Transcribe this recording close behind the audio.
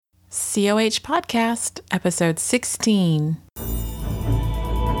COH Podcast, Episode 16.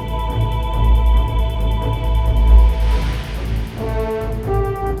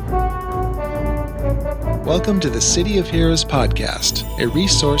 Welcome to the City of Heroes Podcast, a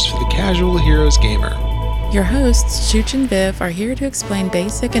resource for the casual Heroes gamer. Your hosts, Chooch and Viv, are here to explain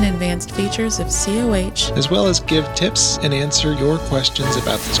basic and advanced features of COH, as well as give tips and answer your questions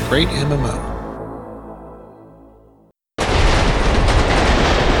about this great MMO.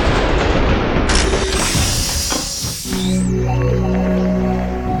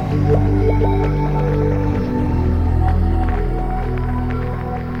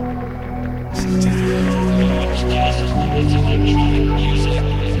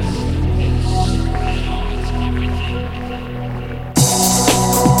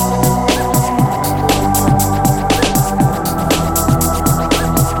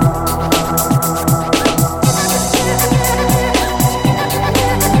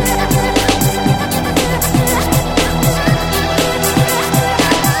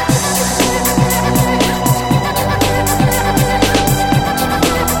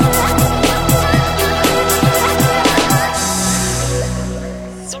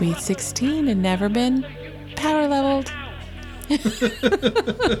 Sweet 16 and never been power leveled.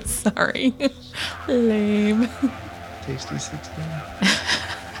 Sorry. Lame. Tasty 16.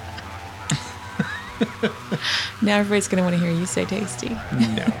 Now everybody's going to want to hear you say tasty.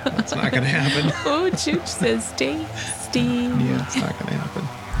 No, that's not going to happen. Oh, Chooch says tasty. Yeah, it's not going to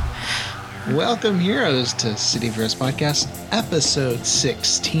happen. Welcome, Heroes, to City of Heroes Podcast, Episode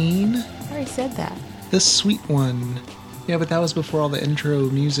 16. I already said that. The sweet one. Yeah, but that was before all the intro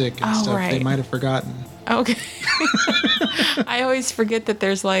music and stuff. Right. They might have forgotten. Okay. I always forget that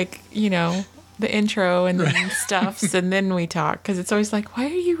there's the intro and then stuffs and then we talk because it's always like, why are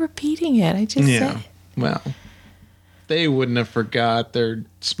you repeating it? I just said it. Well, they wouldn't have forgot. They're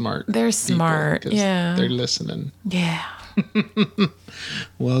smart. They're smart. Yeah. They're listening. Yeah.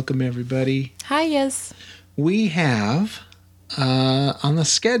 Welcome, everybody. Hi, yes. We have on the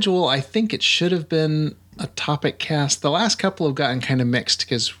schedule, I think it should have been a topic cast. The last couple have gotten kind of mixed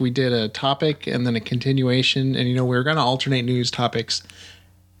because we did a topic and then a continuation. And, we were going to alternate news topics.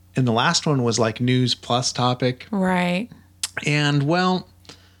 And the last one was like news plus topic. Right. And, well,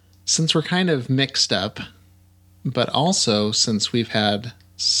 since we're kind of mixed up, but also since we've had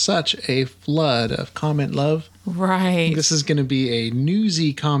such a flood of comment love. Right. This is going to be a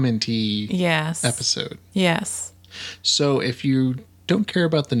newsy commenty yes. episode. Yes. So if you don't care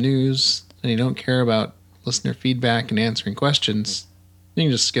about the news and you don't care about listener feedback and answering questions, you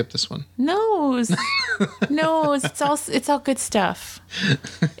can just skip this one. No, it's all good stuff.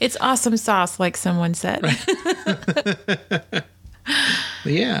 It's awesome sauce, like someone said.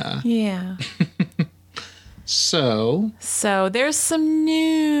 Yeah. Yeah. So there's some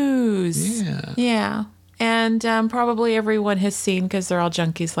news. Yeah. Yeah. And probably everyone has seen because they're all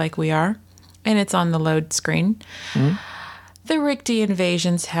junkies like we are. And it's on the load screen. Mm-hmm. The Rikti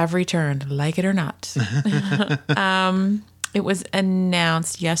invasions have returned, like it or not. It was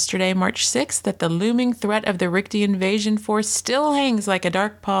announced yesterday, March 6th, that the looming threat of the Rikti invasion force still hangs like a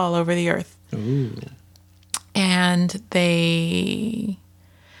dark pall over the earth. Ooh. And they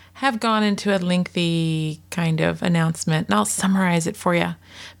have gone into a lengthy kind of announcement, and I'll summarize it for you.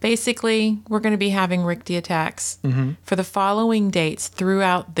 Basically, we're going to be having Rikti attacks for the following dates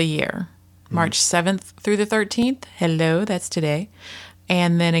throughout the year. March 7th through the 13th. Hello, that's today.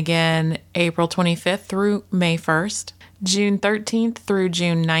 And then again, April 25th through May 1st. June 13th through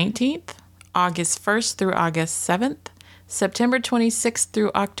June 19th. August 1st through August 7th. September 26th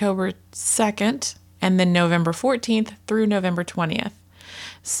through October 2nd. And then November 14th through November 20th.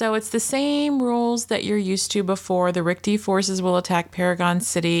 So it's the same rules that you're used to before. The Rikti forces will attack Paragon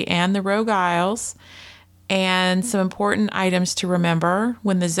City and the Rogue Isles. And some important items to remember: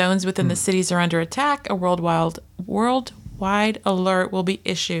 when the zones within the cities are under attack, a worldwide alert will be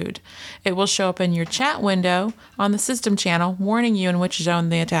issued. It will show up in your chat window on the system channel, warning you in which zone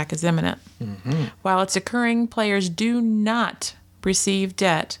the attack is imminent. Mm-hmm. While it's occurring, players do not receive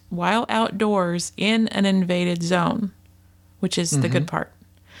debt while outdoors in an invaded zone, which is the good part.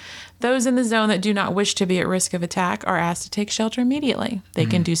 Those in the zone that do not wish to be at risk of attack are asked to take shelter immediately. They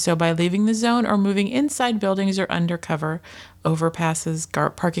can do so by leaving the zone or moving inside buildings or undercover. Overpasses,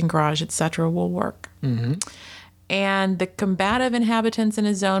 parking garage, etc. will work. Mm-hmm. And the combative inhabitants in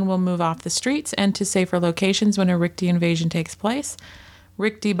a zone will move off the streets and to safer locations when a Rikti invasion takes place.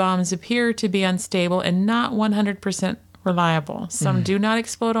 Rikti bombs appear to be unstable and not 100% reliable. Some do not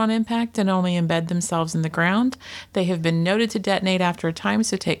explode on impact and only embed themselves in the ground. They have been noted to detonate after a time,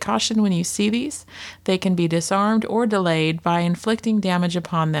 so take caution when you see these. They can be disarmed or delayed by inflicting damage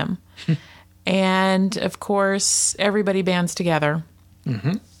upon them. And, of course, everybody bands together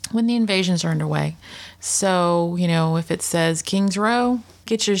when the invasions are underway. So, if it says King's Row,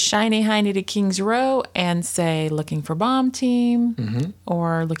 get your shiny hiney to King's Row and say looking for bomb team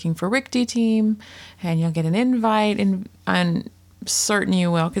or looking for Richte team, and you'll get an invite. And I'm certain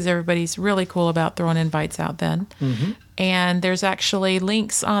you will, because everybody's really cool about throwing invites out then. And there's actually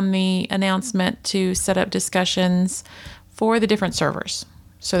links on the announcement to set up discussions for the different servers.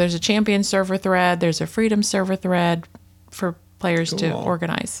 So there's a champion server thread, there's a freedom server thread for players to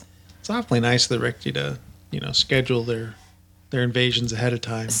organize. It's awfully nice of the Richte to, schedule their invasions ahead of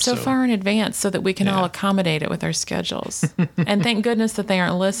time. So far in advance so that we can all accommodate it with our schedules. And thank goodness that they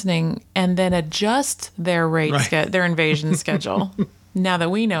aren't listening and then adjust their their invasion schedule now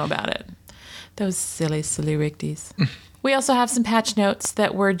that we know about it. Those silly Richties. We also have some patch notes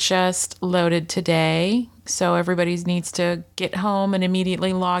that were just loaded today. So everybody needs to get home and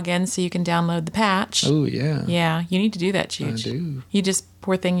immediately log in so you can download the patch. Oh, yeah. Yeah, you need to do that, Chooch. I do.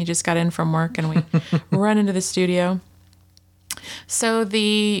 Poor thing, you just got in from work and we run into the studio. So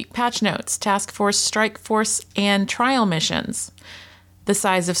the patch notes, Task Force, Strike Force, and Trial missions. The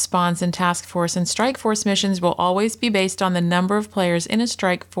size of spawns in Task Force and Strike Force missions will always be based on the number of players in a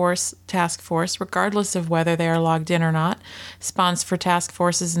Strike Force task force, regardless of whether they are logged in or not. Spawns for Task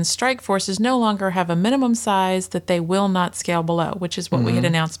Forces and Strike Forces no longer have a minimum size that they will not scale below, which is what we had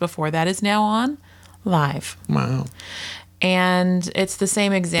announced before. That is now on live. Wow. And it's the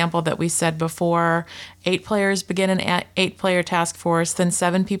same example that we said before. 8 players begin an 8-player task force, then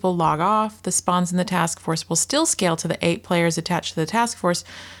 7 people log off. The spawns in the task force will still scale to the 8 players attached to the task force,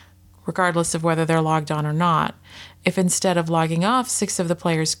 regardless of whether they're logged on or not. If instead of logging off, 6 of the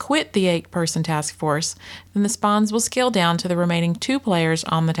players quit the 8-person task force, then the spawns will scale down to the remaining 2 players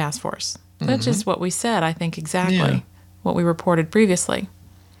on the task force. That's just what we said, I think, exactly. What we reported previously.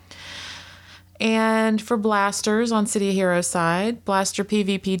 And for blasters on City of Heroes side, blaster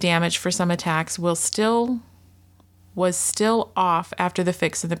PvP damage for some attacks was still off after the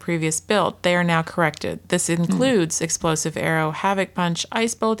fix in the previous build. They are now corrected. This includes Explosive Arrow, Havoc Punch,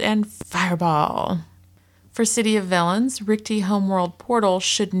 Ice Bolt, and Fireball. For City of Villains, Richte Homeworld Portal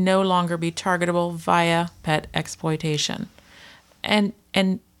should no longer be targetable via pet exploitation. And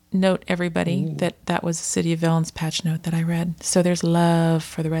note, everybody, that was a City of Villains patch note that I read. So there's love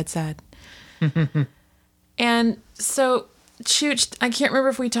for the red side. And so, Chooch, I can't remember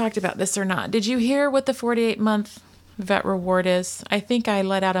if we talked about this or not. Did you hear what the 48-month vet reward is? I think I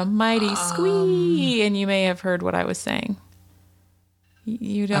let out a mighty squee, and you may have heard what I was saying.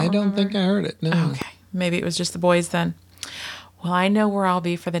 You don't? I don't think I heard it. No. Okay, maybe it was just the boys then. Well, I know where I'll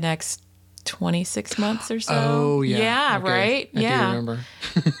be for the next 26 months or so. Oh, yeah. Yeah, okay. Right? I do remember.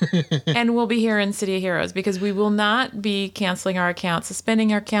 And we'll be here in City of Heroes because we will not be canceling our account,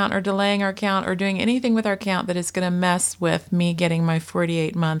 suspending our account, or delaying our account, or doing anything with our account that is going to mess with me getting my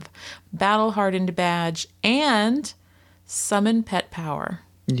 48-month battle-hardened badge and summon pet power.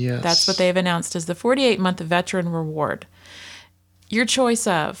 Yes. That's what they've announced as the 48-month veteran reward. Your choice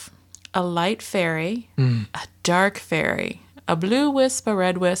of a light fairy, a dark fairy, a blue wisp, a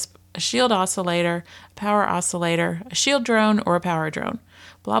red wisp, a shield oscillator, a power oscillator, a shield drone, or a power drone.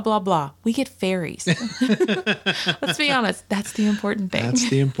 Blah, blah, blah. We get fairies. Let's be honest. That's the important thing. That's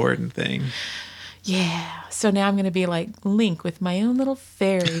the important thing. Yeah. So now I'm going to be like Link with my own little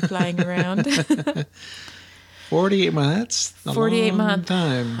fairy flying around. 48 months? 48 months.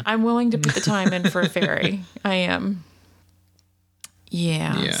 Time. I'm willing to put the time in for a fairy. I am.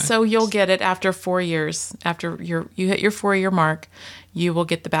 Yeah. So you'll get it after 4 years. After you hit your 4-year mark, you will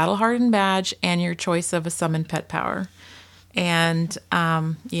get the Battle Hardened badge and your choice of a summoned pet power. And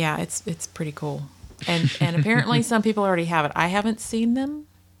it's pretty cool. And apparently some people already have it. I haven't seen them,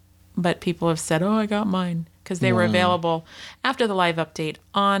 but people have said, "Oh, I got mine," because they were available after the live update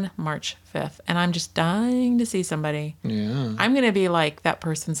on March 5th. And I'm just dying to see somebody. Yeah. I'm going to be like that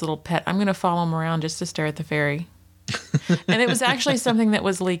person's little pet. I'm going to follow them around just to stare at the fairy. And it was actually something that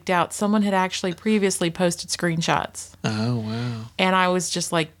was leaked out. Someone had actually previously posted screenshots. Oh, wow. And I was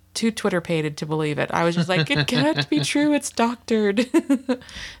just like too Twitter-pated to believe it. I was just like, it can't be true. It's doctored.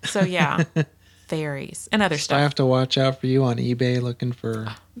 So, yeah, fairies and other stuff. I have to watch out for you on eBay looking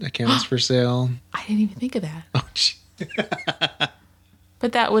for accounts for sale. I didn't even think of that. Oh, gee.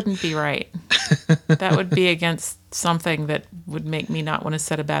 But that wouldn't be right. That would be against something that would make me not want to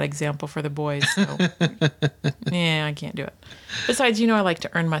set a bad example for the boys. So, I can't do it. Besides, I like to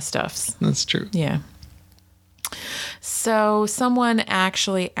earn my stuffs. That's true. Yeah. So someone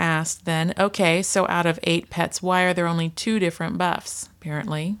actually asked then, okay, so out of 8 pets, why are there only 2 different buffs?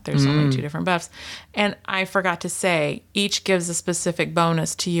 Apparently, there's only 2 different buffs. And I forgot to say, each gives a specific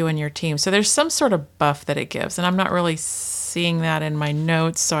bonus to you and your team. So there's some sort of buff that it gives. And I'm not really seeing that in my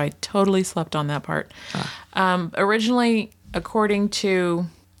notes, so I totally slept on that part. Originally, according to,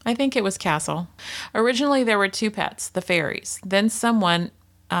 I think it was Castle, originally there were 2 pets, the fairies. Then someone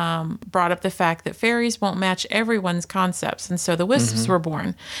brought up the fact that fairies won't match everyone's concepts, and so the wisps were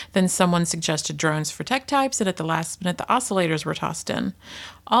born. Then someone suggested drones for tech types, and at the last minute, the oscillators were tossed in.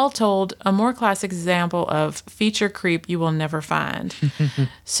 All told, a more classic example of feature creep you will never find.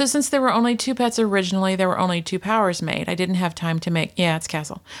 So since there were only 2 pets originally, there were only 2 powers made. I didn't have time to make, it's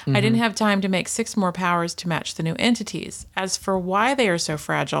Castle. I didn't have time to make 6 more powers to match the new entities. As for why they are so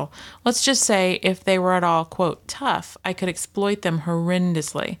fragile, let's just say if they were at all, quote, tough, I could exploit them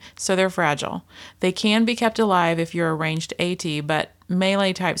horrendously. So they're fragile. They can be kept alive if you're a ranged AT, but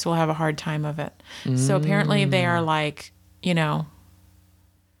melee types will have a hard time of it. So apparently they are like,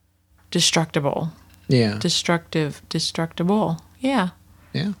 destructible. Yeah. Destructible. Yeah.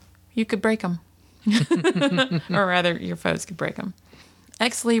 Yeah. You could break them. Or rather, your foes could break them.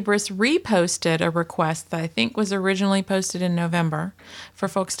 Ex Libris reposted a request that I think was originally posted in November for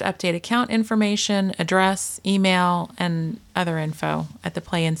folks to update account information, address, email, and other info at the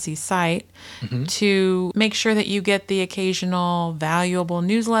Play NC site to make sure that you get the occasional valuable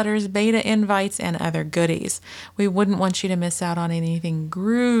newsletters, beta invites, and other goodies. We wouldn't want you to miss out on anything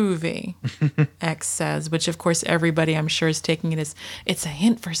groovy, X says, which of course everybody I'm sure is taking it as it's a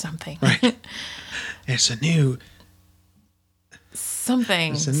hint for something. Right. It's a new...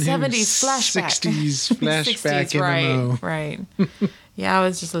 Something 70s flashback, 60s flashback 60s, MMO. right. Yeah, I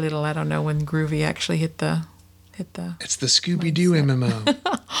was just a little. I don't know when groovy actually hit the. It's the Scooby Doo MMO.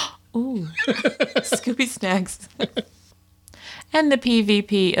 Ooh, Scooby Snacks. And the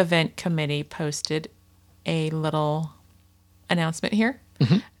PvP event committee posted a little announcement here.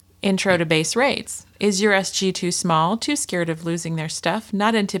 Intro to base raids. Is your SG too small, too scared of losing their stuff,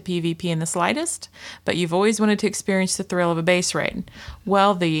 not into PvP in the slightest, but you've always wanted to experience the thrill of a base raid?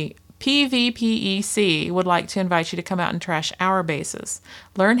 Well, the PvPEC would like to invite you to come out and trash our bases.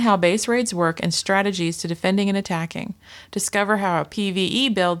 Learn how base raids work and strategies to defending and attacking. Discover how a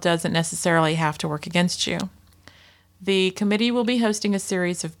PvE build doesn't necessarily have to work against you. The committee will be hosting a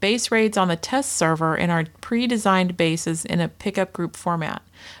series of base raids on the test server in our pre-designed bases in a pickup group format.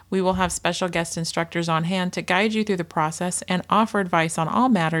 We will have special guest instructors on hand to guide you through the process and offer advice on all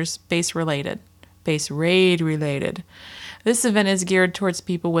matters base raid related. This event is geared towards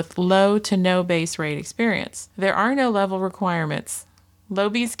people with low to no base raid experience. There are no level requirements.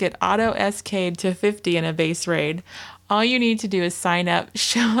 Lobies get auto SK'd to 50 in a base raid. All you need to do is sign up,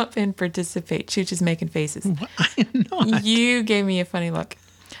 show up, and participate. Chooch is making faces. I am not. You gave me a funny look.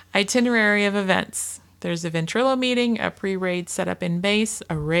 Itinerary of events. There's a Ventrilo meeting, a pre-raid setup in base,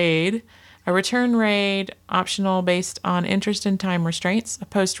 a raid, a return raid, optional based on interest and time restraints, a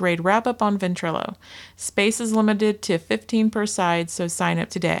post-raid wrap-up on Ventrilo. Space is limited to 15 per side, so sign up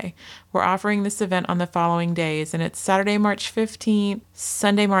today. We're offering this event on the following days, and it's Saturday, March 15th,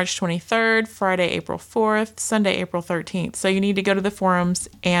 Sunday, March 23rd, Friday, April 4th, Sunday, April 13th. So you need to go to the forums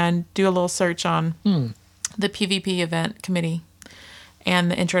and do a little search on the PvP event committee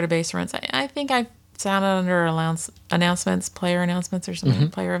and the intro to base runs. I think I've sounded under announcements, player announcements or something,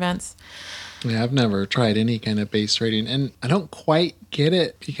 player events. Yeah, I've never tried any kind of base rating, and I don't quite get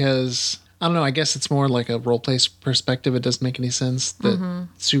it because, I don't know, I guess it's more like a roleplay perspective. It doesn't make any sense that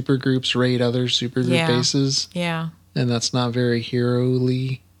super groups raid other super group bases. Yeah. And that's not very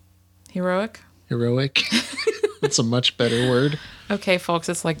heroic. That's a much better word. Okay, folks,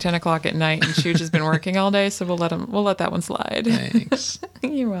 it's like 10 o'clock at night and Chooch has been working all day, so we'll let that one slide. Thanks.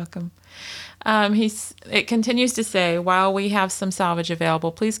 You're welcome. It continues to say, while we have some salvage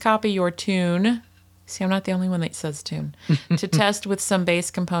available, please copy your tune. See, I'm not the only one that says tune. To test with some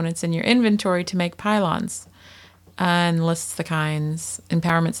base components in your inventory to make pylons. And lists the kinds.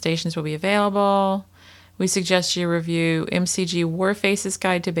 Empowerment stations will be available. We suggest you review MCG Warface's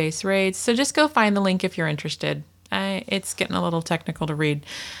Guide to Base Raids. So just go find the link if you're interested. It's getting a little technical to read.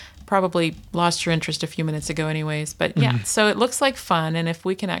 Probably lost your interest a few minutes ago anyways. But yeah, so it looks like fun. And if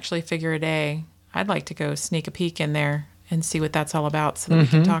we can actually figure I'd like to go sneak a peek in there and see what that's all about so that we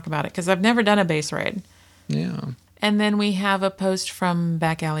can talk about it. Because I've never done a base raid. Yeah. And then we have a post from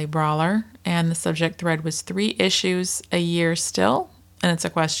Back Alley Brawler. And the subject thread was 3 issues a year still. And it's a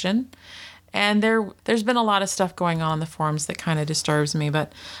question. And there's been a lot of stuff going on in the forums that kind of disturbs me.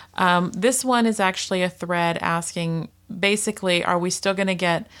 But this one is actually a thread asking, basically, are we still going to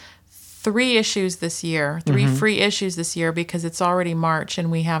get 3 issues this year, 3 free issues this year, because it's already March and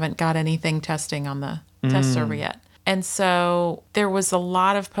we haven't got anything testing on the test server yet. And so there were a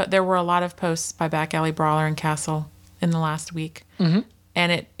lot of posts by Back Alley Brawler and Castle in the last week.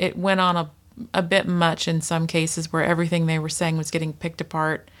 And it went on a bit much in some cases, where everything they were saying was getting picked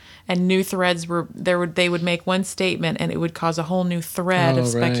apart, and new threads they would make one statement and it would cause a whole new thread of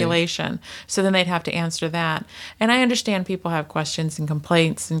speculation. Right. So then they'd have to answer that. And I understand people have questions and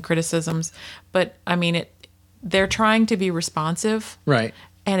complaints and criticisms, but I mean, they're trying to be responsive. Right.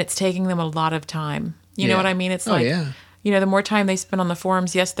 And it's taking them a lot of time. You know what I mean? It's the more time they spend on the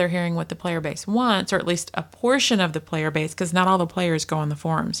forums, yes, they're hearing what the player base wants, or at least a portion of the player base, because not all the players go on the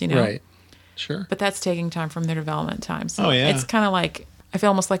forums, Right. Sure. But that's taking time from their development time. So it's kind of like, I feel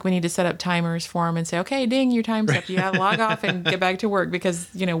almost like we need to set up timers for them and say, okay, ding, your time's up. You have to log off and get back to work, because,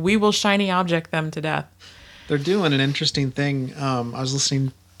 we will shiny object them to death. They're doing an interesting thing. I was listening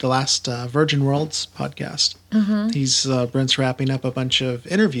to the last Virgin Worlds podcast. Brent's wrapping up a bunch of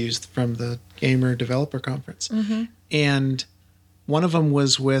interviews from the Gamer Developer Conference. And one of them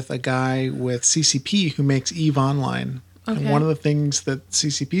was with a guy with CCP who makes EVE Online. Okay. And one of the things that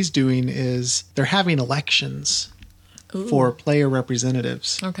CCP's doing is they're having elections for player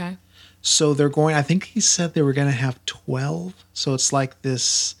representatives. Okay. So I think he said they were going to have 12. So it's like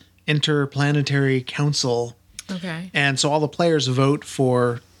this interplanetary council. Okay. And so all the players vote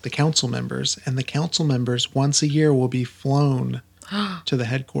for the council members, and the council members once a year will be flown to the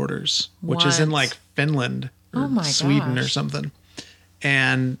headquarters, which is in like Finland or Sweden or something,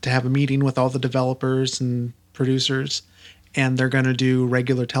 and to have a meeting with all the developers and producers. And they're going to do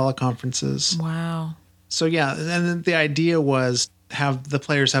regular teleconferences. Wow. So yeah, and then the idea was have the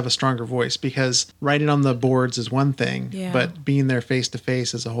players have a stronger voice, because writing on the boards is one thing, but being there face to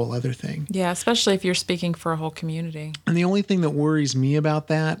face is a whole other thing. Yeah, especially if you're speaking for a whole community. And the only thing that worries me about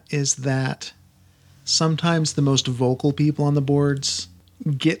that is that sometimes the most vocal people on the boards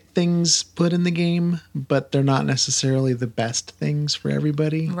get things put in the game, but they're not necessarily the best things for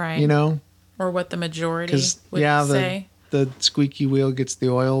everybody. Right. Or what the majority would say. The squeaky wheel gets the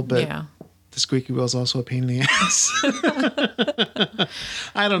oil, but the squeaky wheel is also a pain in the ass.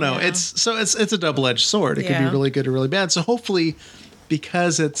 I don't know. Yeah. It's a double-edged sword. It could be really good or really bad. So hopefully,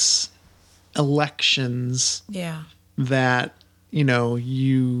 because it's elections, that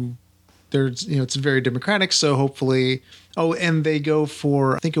it's very democratic. So hopefully, and they go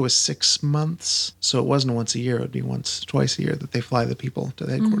for, I think it was 6 months. So it wasn't once a year. It would be twice a year that they fly the people to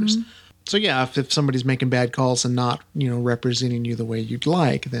the headquarters. So yeah, if somebody's making bad calls and not, representing you the way you'd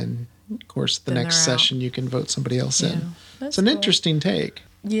like, then of course the next session you can vote somebody else in. It's an interesting take.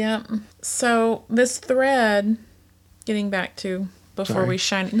 Yeah. So this thread, getting back to before we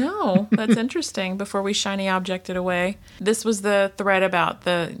shiny. No, that's interesting. Before we shiny object it away. This was the thread about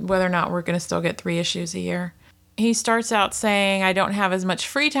whether or not we're going to still get 3 issues a year. He starts out saying, I don't have as much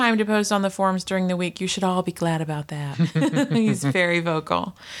free time to post on the forums during the week. You should all be glad about that. He's very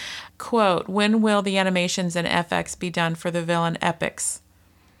vocal. Quote, when will the animations and FX be done for the villain epics?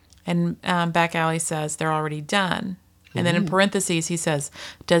 And Back Alley says they're already done. And then in parentheses, he says,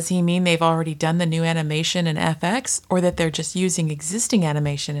 does he mean they've already done the new animation in FX, or that they're just using existing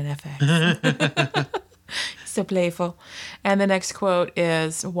animation in FX? So playful. And the next quote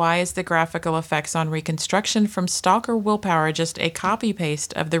is, why is the graphical effects on Reconstruction from Stalker Willpower just a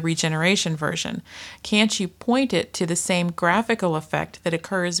copy-paste of the Regeneration version? Can't you point it to the same graphical effect that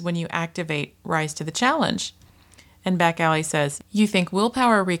occurs when you activate Rise to the Challenge? And Back Alley says, you think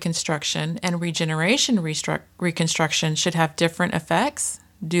Willpower Reconstruction and Regeneration Reconstruction should have different effects?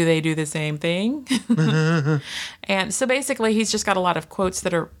 Do they do the same thing? And so basically he's just got a lot of quotes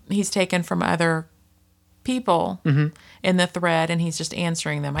that he's taken from other people in the thread, and he's just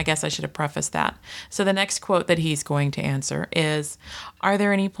answering them. I guess I should have prefaced that. So the next quote that he's going to answer is, are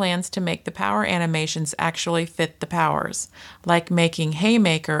there any plans to make the power animations actually fit the powers? Like making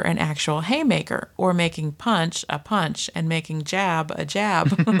Haymaker an actual Haymaker, or making Punch a punch, and making Jab a jab.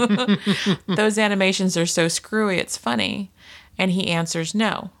 Those animations are so screwy, it's funny. And he answers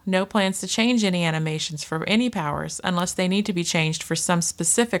no plans to change any animations for any powers unless they need to be changed for some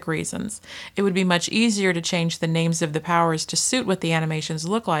specific reasons. It would be much easier to change the names of the powers to suit what the animations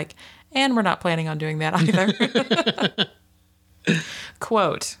look like, and we're not planning on doing that either.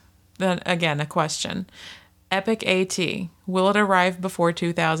 Quote, then again, a question. Epic AT, will it arrive before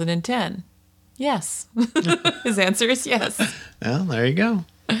 2010? Yes. His answer is yes. Well, there you go.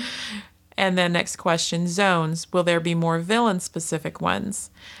 And then next question, zones. Will there be more villain-specific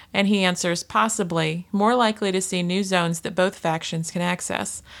ones? And he answers, possibly. More likely to see new zones that both factions can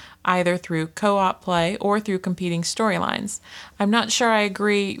access. either through co-op play or through competing storylines. I'm not sure I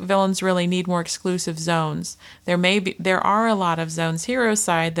agree villains really need more exclusive zones. There are a lot of zones hero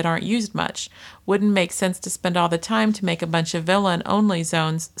side that aren't used much. Wouldn't make sense to spend all the time to make a bunch of villain-only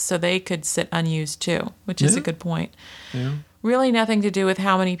zones so they could sit unused too, which is a good point. Yeah. Really nothing to do with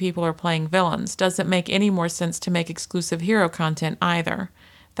how many people are playing villains. Doesn't make any more sense to make exclusive hero content either.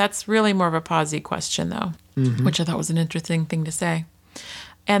 That's really more of a posy question, though, which I thought was an interesting thing to say.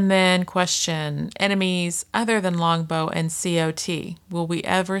 And then question, enemies other than Longbow and COT. Will we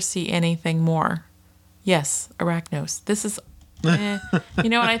ever see anything more? Yes, Arachnos. This is, you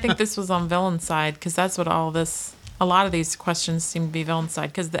know what? I think this was on villain side because that's what a lot of these questions seem to be villain side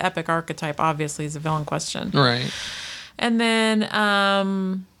because the epic archetype obviously is a villain question. Right. And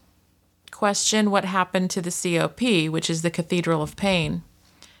then question, what happened to the COP, which is the Cathedral of Pain?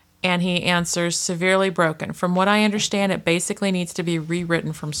 And he answers, severely broken. From what I understand, it basically needs to be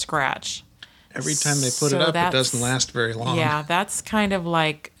rewritten from scratch. Every time they put it up, it doesn't last very long. Yeah, that's kind of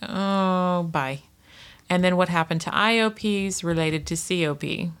like, oh, bye. And then what happened to IOPs related to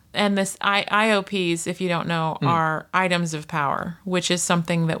COP? And this IOPs, if you don't know, are items of power, which is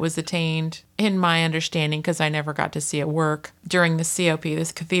something that was attained, in my understanding, because I never got to see it work, during the COP,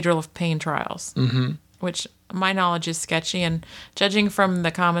 this Cathedral of Pain trials, which my knowledge is sketchy. And judging from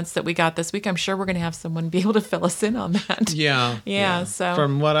the comments that we got this week, I'm sure we're going to have someone be able to fill us in on that. Yeah. So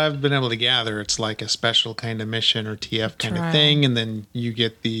from what I've been able to gather, it's like a special kind of mission or TF kind of thing. And then you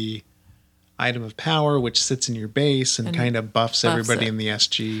get the item of power, which sits in your base and kind of buffs everybody in the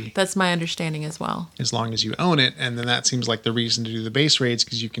SG. That's my understanding as well. As long as you own it. And then that seems like the reason to do the base raids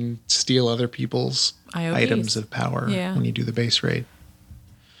because you can steal other people's IOPs. items of power when you do the base raid,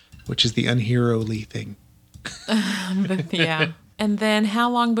 which is the unhero-ly thing. Yeah. And then how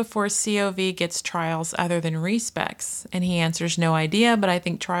long before COV gets trials other than respecs? And he answers, no idea, but I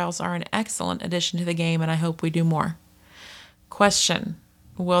think trials are an excellent addition to the game and I hope we do more. Question.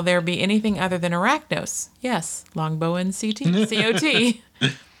 Will there be anything other than Arachnos? Yes, Longbow and COT.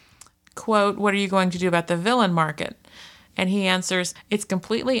 Quote, what are you going to do about the villain market? And he answers, it's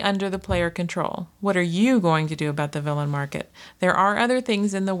completely under the player control. What are you going to do about the villain market? There are other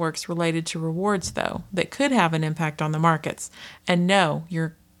things in the works related to rewards, though, that could have an impact on the markets. And no,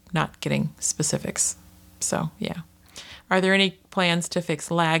 you're not getting specifics. So, yeah. Are there any plans to fix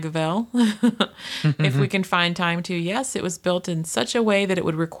Lagville? If we can find time to, yes, it was built in such a way that it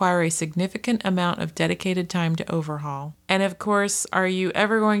would require a significant amount of dedicated time to overhaul. And of course, are you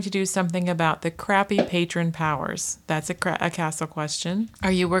ever going to do something about the crappy patron powers? That's a castle question.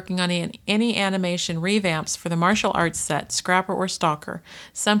 Are you working on any animation revamps for the martial arts set, Scrapper or Stalker?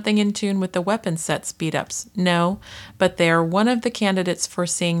 Something in tune with the weapon set speed-ups? No, but they are one of the candidates for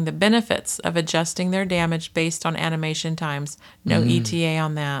seeing the benefits of adjusting their damage based on animation times. No ETA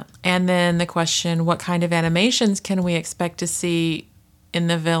on that. And then the question, what kind of animations can we expect to see in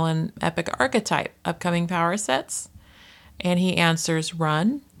the villain epic archetype? Upcoming power sets? And he answers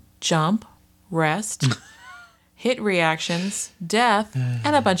run, jump, rest, hit reactions, death,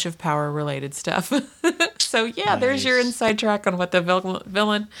 and a bunch of power-related stuff. So yeah, there's your inside track on what the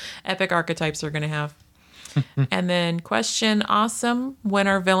villain epic archetypes are going to have. And then question, awesome, when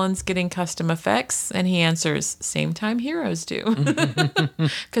are villains getting custom effects? And he answers, same time heroes do.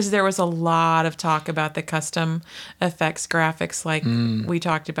 Because there was a lot of talk about the custom effects graphics like we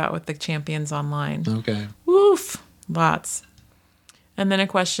talked about with the Champions Online. Okay. Woof, lots. And then a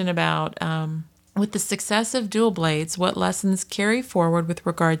question about, with the success of Dual Blades, what lessons carry forward with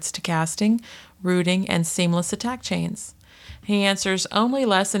regards to casting, rooting, and seamless attack chains? He answers, only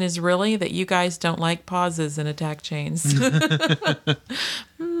lesson is really that you guys don't like pauses in attack chains.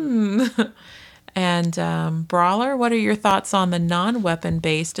 And Brawler, what are your thoughts on the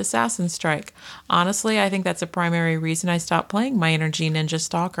non-weapon-based Assassin Strike? Honestly, I think that's a primary reason I stopped playing my Energy Ninja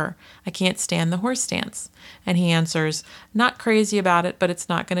Stalker. I can't stand the horse stance. And he answers, not crazy about it, but it's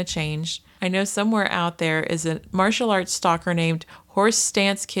not going to change. I know somewhere out there is a martial arts stalker named Horse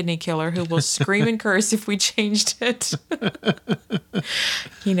Stance Kidney Killer who will scream and curse if we changed it.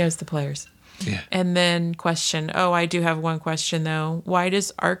 He knows the players. Yeah. And then question, I do have one question though. Why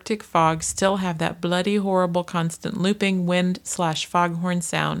does Arctic Fog still have that bloody, horrible, constant looping wind/foghorn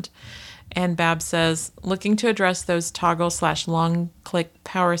sound? And Bab says, looking to address those toggle/long click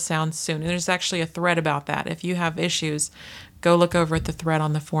power sounds soon. And there's actually a thread about that. If you have issues, go look over at the thread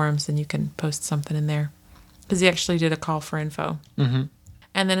on the forums and you can post something in there. Because he actually did a call for info. Mm-hmm.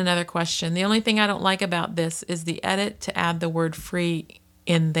 And then another question. The only thing I don't like about this is the edit to add the word free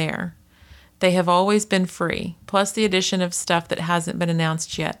in there. They have always been free, plus the addition of stuff that hasn't been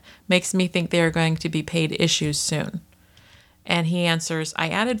announced yet makes me think they are going to be paid issues soon. And he answers, I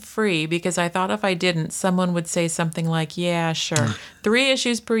added free because I thought if I didn't, someone would say something like, yeah, sure, 3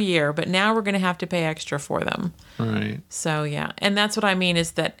 issues per year, but now we're going to have to pay extra for them. Right. So, yeah. And that's what I mean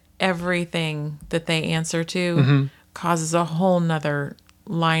is that everything that they answer to causes a whole nother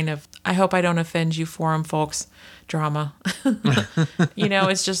line of, I hope I don't offend you forum folks, drama.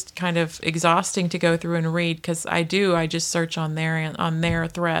 It's just kind of exhausting to go through and read because I just search on their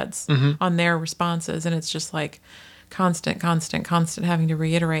threads, on their responses, and it's just like constant having to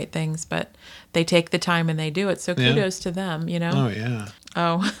reiterate things, but they take the time and they do it. So kudos to them, Oh, yeah.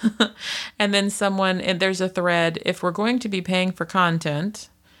 Oh, and then there's a thread, if we're going to be paying for content,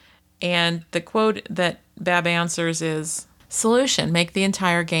 and the quote that Bab answers is, solution, make the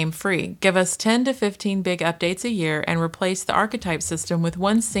entire game free. Give us 10 to 15 big updates a year and replace the archetype system with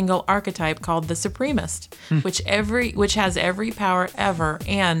one single archetype called the Supremist, which has every power ever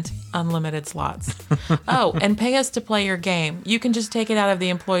and unlimited slots. Oh, and pay us to play your game. You can just take it out of the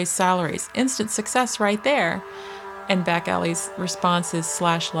employees' salaries. Instant success right there. And Back Alley's response is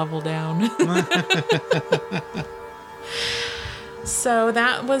 /level down. So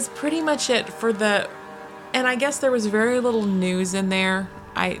that was pretty much it for and I guess there was very little news in there.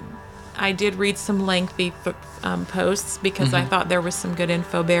 I did read some lengthy posts because I thought there was some good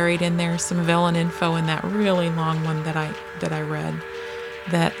info buried in there, some villain info in that really long one that I read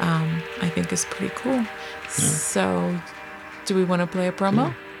that I think is pretty cool. Yeah. So do we want to play a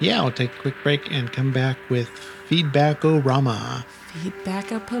promo? Yeah, we'll take a quick break and come back with Feedback-O-Rama.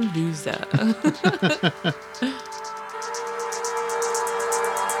 Feedback-A-Palooza.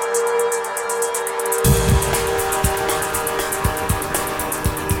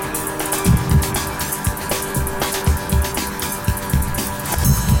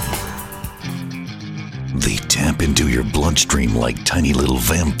 Into your bloodstream like tiny little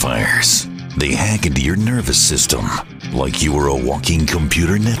vampires. They hack into your nervous system like you were a walking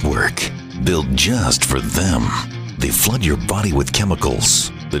computer network built just for them. They flood your body with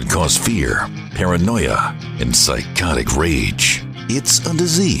chemicals that cause fear, paranoia, and psychotic rage. It's a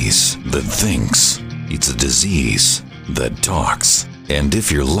disease that thinks. It's a disease that talks. And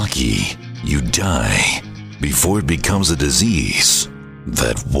if you're lucky, you die before it becomes a disease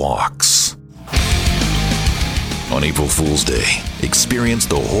that walks. On April Fool's Day, experience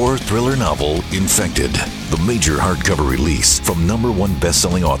the horror thriller novel Infected, the major hardcover release from #1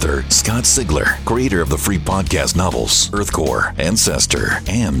 best-selling author Scott Sigler, creator of the free podcast novels Earthcore, Ancestor,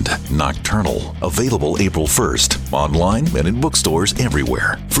 and Nocturnal. Available April 1st, online and in bookstores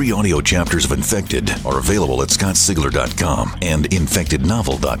everywhere. Free audio chapters of Infected are available at scottsigler.com and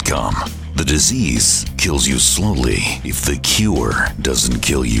infectednovel.com. The disease kills you slowly if the cure doesn't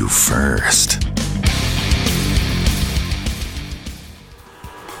kill you first.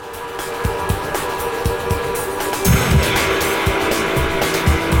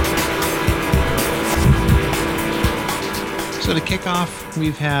 So to kick off,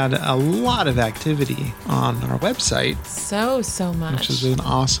 we've had a lot of activity on our website. So much. Which has been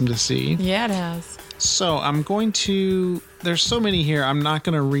awesome to see. Yeah, it has. So there's so many here. I'm not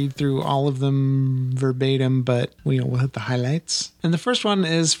going to read through all of them verbatim, but we'll hit the highlights. And the first one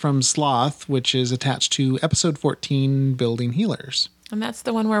is from Sloth, which is attached to episode 14, Building Healers. And that's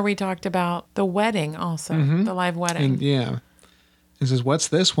the one where we talked about the wedding also, the live wedding. And, yeah. It says, what's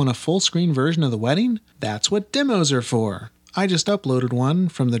this? Want a full screen version of the wedding? That's what demos are for. I just uploaded one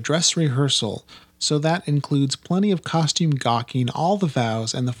from the dress rehearsal, so that includes plenty of costume gawking, all the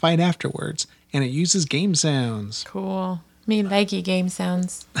vows, and the fight afterwards, and it uses game sounds. Cool. Me likey game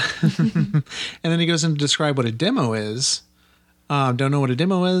sounds. And then he goes in to describe what a demo is. Don't know what a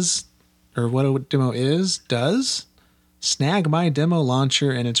demo is, or what a demo does. Snag my demo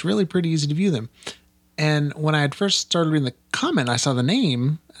launcher, and it's really pretty easy to view them. And when I had first started reading the comment, I saw the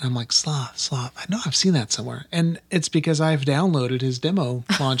name, and I'm like, Sloth. I know I've seen that somewhere. And it's because I've downloaded his demo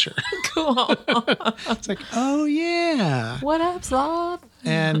launcher. Cool. It's like, oh, yeah. What up, Sloth?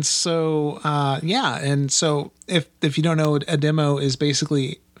 And so, And so if you don't know, a demo is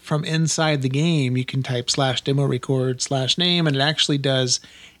basically from inside the game, you can type /demo record /name, and it actually does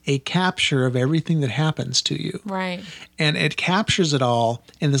a capture of everything that happens to you. Right. And it captures it all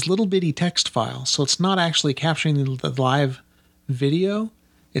in this little bitty text file. So it's not actually capturing the live video.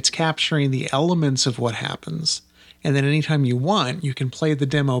 It's capturing the elements of what happens. And then anytime you want, you can play the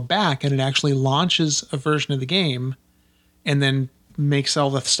demo back, and it actually launches a version of the game and then makes all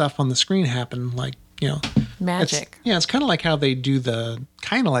the stuff on the screen happen like, magic. It's kind of like how they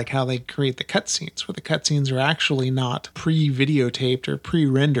create the cutscenes, where the cutscenes are actually not pre-videotaped or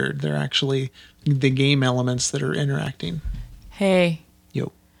pre-rendered. They're actually the game elements that are interacting. Hey.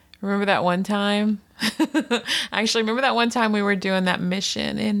 Yo. Remember that one time? Actually, remember that one time we were doing that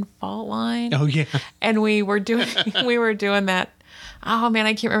mission in Fault Line? Oh, yeah. And we were doing that. Oh man,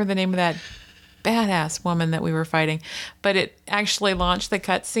 I can't remember the name of that badass woman that we were fighting, but it actually launched the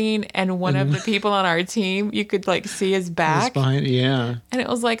cutscene, and one of the people on our team, you could like see his back. Yeah. And it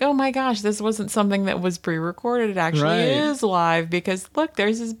was like, oh my gosh, this wasn't something that was pre-recorded. It actually Right. is live because look,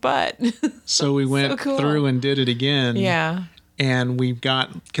 there's his butt. So we went cool. through and did it again. Yeah. And we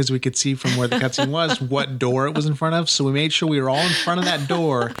got, because we could see from where the cutscene was, what door it was in front of. So we made sure we were all in front of that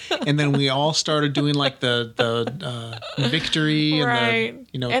door. And then we all started doing like the victory and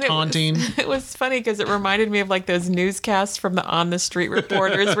Right. the, And taunting. It was funny because it reminded me of like those newscasts from the On the Street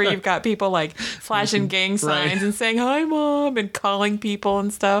reporters where you've got people like flashing gang signs Right. and saying, hi, Mom, and calling people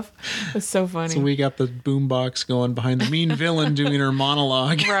and stuff. It was so funny. So we got the boombox going behind the mean villain doing her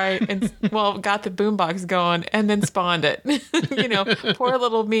monologue. Right. And got the boombox going and then spawned it. Poor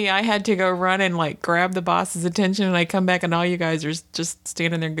little me. I had to go run and like grab the boss's attention, and I come back and all you guys are just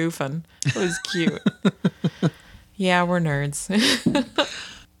standing there goofing. It was cute. Yeah, we're nerds.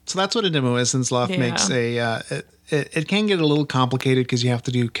 So that's what a demo is, and Sloth Yeah. makes it can get a little complicated because you have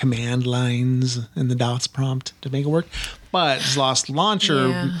to do command lines in the DOS prompt to make it work. But Sloth's launcher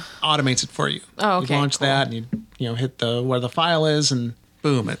Yeah. automates it for you. Oh, okay, You launch cool. that, and you hit where the file is, and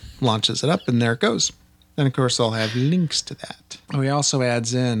boom, it launches it up, and there it goes. And of course, I'll have links to that. He also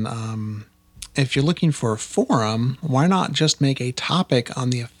adds in, if you're looking for a forum, why not just make a topic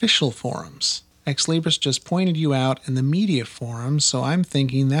on the official forums? Ex Libris just pointed you out in the media forum, so I'm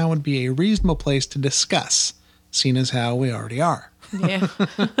thinking that would be a reasonable place to discuss, seeing as how we already are. Yeah.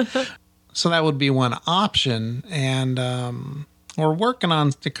 So that would be one option, and we're working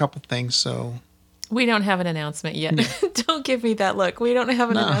on a couple things, so... We don't have an announcement yet. Don't give me that look. We don't have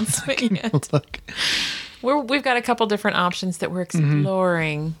an announcement yet. Look. We've got a couple different options that we're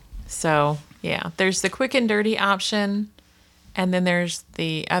exploring. So, yeah, there's the quick and dirty option, and then there's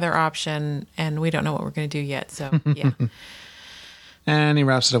the other option, and we don't know what we're going to do yet. So, yeah. And he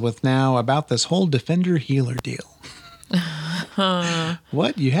wraps it up with, now about this whole Defender healer deal.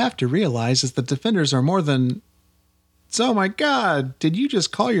 What you have to realize is that Defenders are more than... Oh my God, did you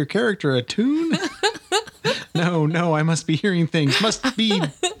just call your character a toon? No, I must be hearing things. Must be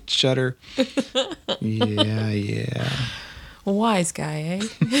Shudder. Yeah. Wise guy,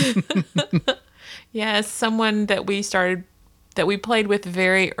 eh? Yes, someone that we played with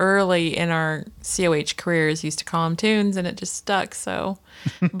very early in our COH careers used to call them tunes, and it just stuck. So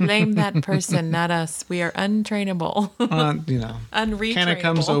blame that person, not us. We are untrainable. Unretrainable. Kind of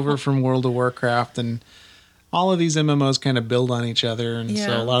comes over from World of Warcraft, and all of these MMOs kind of build on each other, and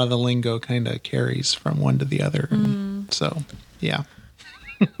so a lot of the lingo kind of carries from one to the other. So, yeah.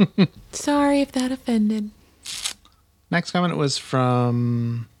 Sorry if that offended. Next comment was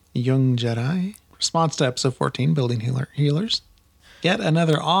from Young Jedi. Response to episode 14, Building Healers. Yet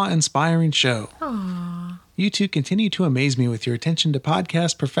another awe-inspiring show. Aww. You two continue to amaze me with your attention to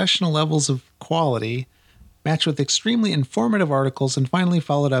podcast professional levels of quality, matched with extremely informative articles, and finally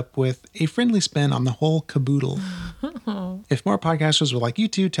followed up with a friendly spin on the whole caboodle. If more podcasters were like you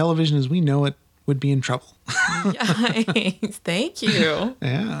two, television as we know it would be in trouble. Yikes. Thank you.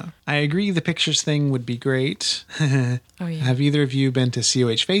 Yeah. I agree the pictures thing would be great. Oh, yeah. Have either of you been to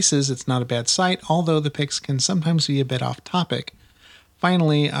COH Faces? It's not a bad site, although the pics can sometimes be a bit off topic.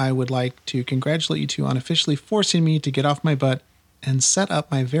 Finally, I would like to congratulate you two on officially forcing me to get off my butt and set up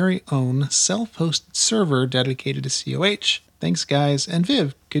my very own self-hosted server dedicated to COH. Thanks, guys. And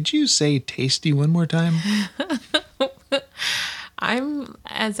Viv, could you say tasty one more time?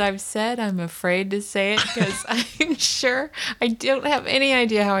 As I've said, I'm afraid to say it because I'm sure I don't have any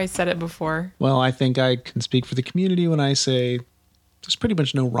idea how I said it before. Well, I think I can speak for the community when I say there's pretty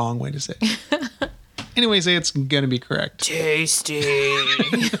much no wrong way to say it. Anyways, it's going to be correct. Tasty.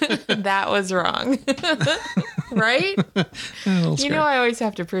 That was wrong. Right? I always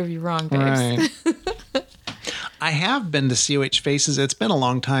have to prove you wrong, babes. Right. I have been to COH Faces. It's been a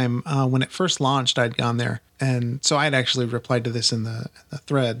long time. When it first launched, I'd gone there. And so I'd actually replied to this in the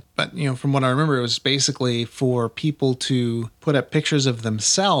thread. But, from what I remember, it was basically for people to put up pictures of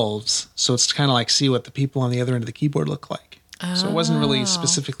themselves. So it's kind of like see what the people on the other end of the keyboard look like. So it wasn't really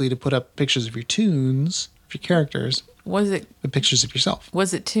specifically to put up pictures of your tunes, of your characters. Was it but pictures of yourself?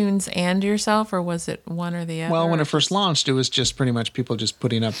 Was it tunes and yourself, or was it one or the other? Well, when it first launched, it was just pretty much people just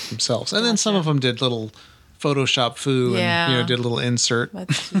putting up themselves. And then some of them did little Photoshop foo and did a little insert.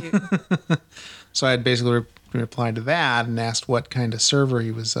 That's cute. So I had basically replied to that and asked what kind of server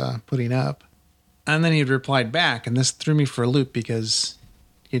he was putting up. And then he replied back, and this threw me for a loop because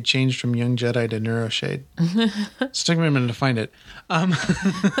He had changed from Young Jedi to Neuroshade. It's taking me a minute to find it.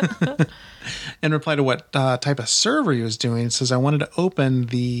 In reply to what type of server he was doing, it says, I wanted to open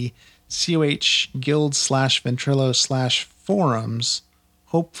the COH guild /Ventrilo /forums,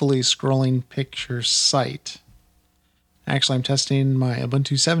 hopefully scrolling picture site. Actually, I'm testing my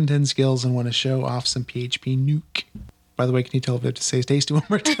Ubuntu 7.10 skills and want to show off some PHP nuke. By the way, can you tell Viv to say tasty one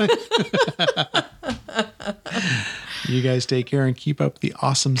more time? You guys take care and keep up the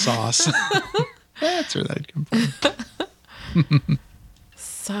awesome sauce. That's where that'd come from.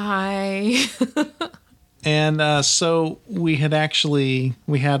 Sigh. And so we had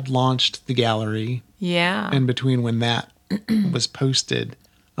launched the gallery. Yeah. In between when that was posted,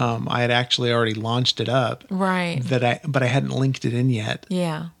 I had actually already launched it up. Right. But I hadn't linked it in yet.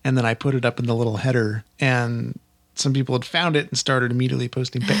 Yeah. And then I put it up in the little header, and some people had found it and started immediately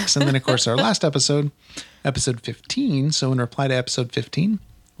posting pics. And then, of course, our last episode 15. So in reply to episode 15,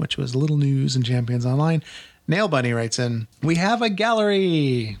 which was Little News and Champions Online, Nail Bunny writes in, we have a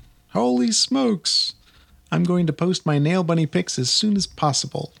gallery. Holy smokes. I'm going to post my Nail Bunny pics as soon as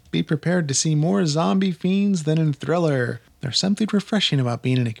possible. Be prepared to see more zombie fiends than in Thriller. There's something refreshing about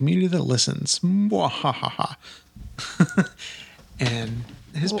being in a community that listens. Mwahaha. And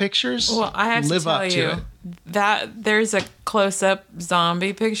his pictures I have live to tell up to you it. that there's a close-up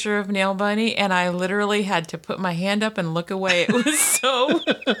zombie picture of Nail Bunny, and I literally had to put my hand up and look away. It was so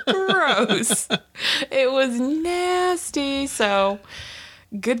gross. It was nasty. So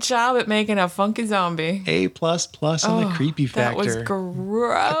good job at making a funky zombie. A++ on the creepy factor. That was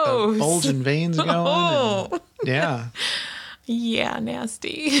gross. Got the bulging veins going. And, yeah. Yeah,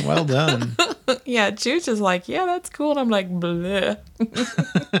 nasty. Well done. Yeah, Chooch is like, yeah, that's cool. And I'm like, bleh.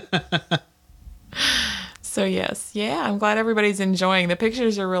 So, yes. Yeah, I'm glad everybody's enjoying. The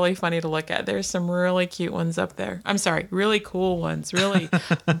pictures are really funny to look at. There's some really cute ones up there. I'm sorry, really cool ones. Really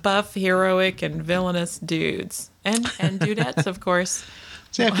buff, heroic, and villainous dudes. And dudettes, of course.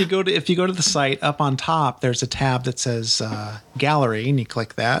 So if you go to the site, up on top, there's a tab that says gallery, and you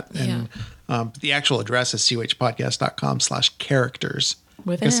click that. And the actual address is cohpodcast.com/characters.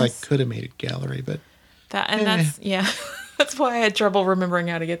 I guess I could have made it gallery, but that's that's why I had trouble remembering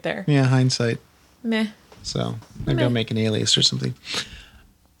how to get there. Yeah, hindsight. Meh. So maybe I'll make an alias or something.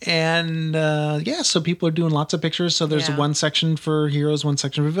 And so people are doing lots of pictures. So there's one section for heroes, one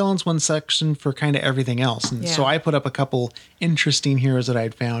section for villains, one section for kind of everything else. And so I put up a couple interesting heroes that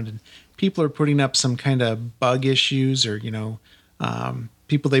I'd found, and people are putting up some kind of bug issues or,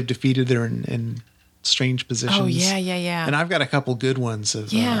 people they've defeated that are in strange positions. Oh, yeah. And I've got a couple good ones of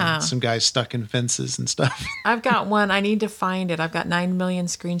some guys stuck in fences and stuff. I've got one. I need to find it. I've got 9 million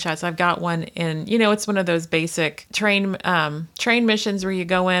screenshots. I've got one in, it's one of those basic train missions where you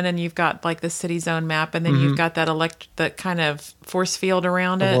go in and you've got like the city zone map, and then you've got that kind of force field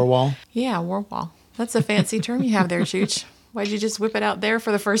around it. War wall? Yeah, war wall. That's a fancy term you have there, Chooch. Why'd you just whip it out there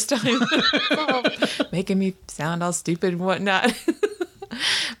for the first time? Making me sound all stupid and whatnot.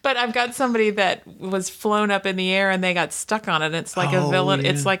 But I've got somebody that was flown up in the air and they got stuck on it. It's like a villain.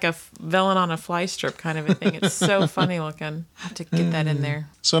 Yeah. It's like a villain on a fly strip kind of a thing. It's so funny looking. I have to get that in there.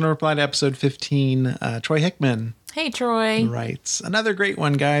 So in reply to episode 15, Troy Hickman. Hey, Troy. Writes, another great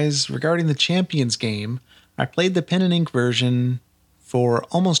one, guys. Regarding the Champions game, I played the pen and ink version for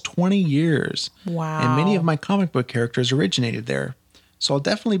almost 20 years. Wow. And many of my comic book characters originated there. So I'll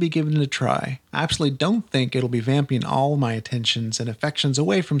definitely be giving it a try. I absolutely don't think it'll be vamping all my attentions and affections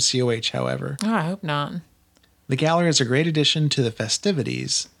away from COH, however. Oh, I hope not. The gallery is a great addition to the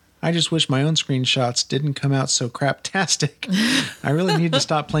festivities. I just wish my own screenshots didn't come out so craptastic. I really need to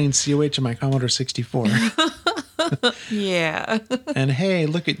stop playing COH on my Commodore 64. Yeah. And hey,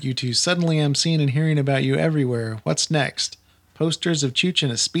 look at you two. Suddenly I'm seeing and hearing about you everywhere. What's next? Posters of Chooch in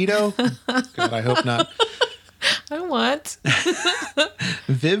a Speedo? God, I hope not. I want.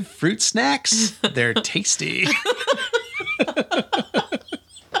 Viv fruit snacks? They're tasty.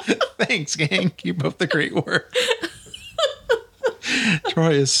 Thanks, gang. Keep up the great work.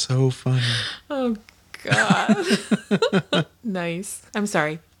 Troy is so funny. Oh, God. Nice. I'm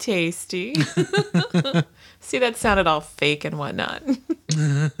sorry. Tasty. See, that sounded all fake and whatnot.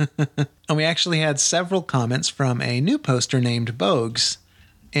 And we actually had several comments from a new poster named Bogues.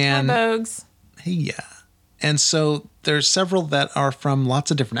 And hi, Bogues. Hey, yeah. And so there's several that are from lots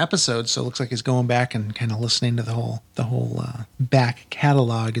of different episodes. So it looks like he's going back and kind of listening to the whole back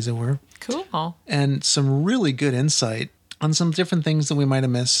catalog, as it were. Cool. And some really good insight on some different things that we might have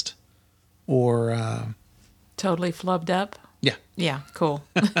missed or totally flubbed up. Yeah. Yeah, cool.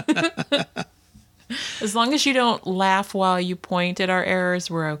 As long as you don't laugh while you point at our errors,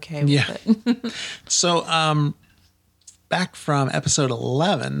 we're okay with it. So back from episode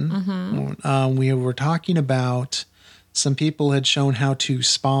 11, we were talking about some people had shown how to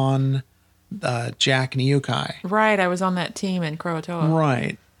spawn Jack and Iukai. Right, I was on that team in Croatoa.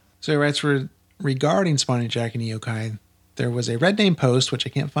 Right. So he writes, regarding spawning Jack and Iukai, there was a Red Name post, which I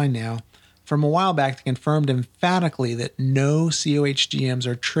can't find now, from a while back that confirmed emphatically that no COH GMs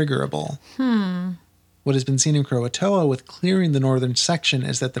are triggerable. What has been seen in Croatoa with clearing the northern section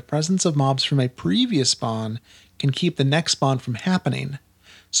is that the presence of mobs from a previous spawn can keep the next spawn from happening.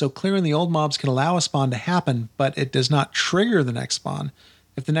 So clearing the old mobs can allow a spawn to happen, but it does not trigger the next spawn.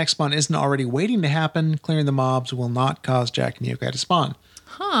 If the next spawn isn't already waiting to happen, clearing the mobs will not cause Jack and Iukai to spawn.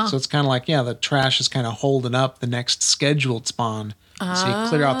 So it's kind of like, the trash is kind of holding up the next scheduled spawn. So you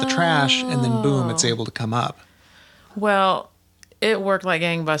clear out the trash, and then boom, it's able to come up. Well, it worked like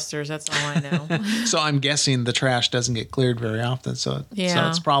gangbusters. That's all I know. So I'm guessing the trash doesn't get cleared very often. So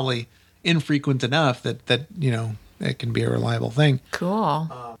it's probably infrequent enough that it can be a reliable thing.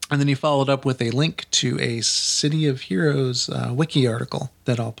 Cool. And then he followed up with a link to a City of Heroes wiki article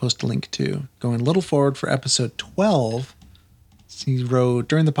that I'll post a link to. Going a little forward for episode 12, he wrote,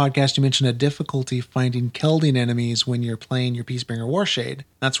 during the podcast, you mentioned a difficulty finding Kelding enemies when you're playing your Peacebringer Warshade.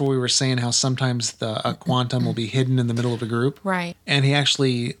 That's where we were saying how sometimes a quantum will be hidden in the middle of a group. Right. And he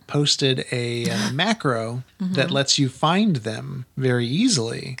actually posted a macro that lets you find them very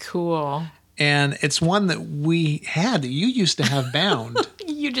easily. Cool. And it's one that you used to have bound.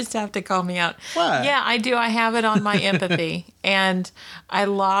 You just have to call me out. What? Yeah, I do. I have it on my empathy. And I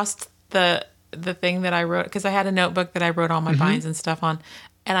lost the thing that I wrote, because I had a notebook that I wrote all my binds and stuff on,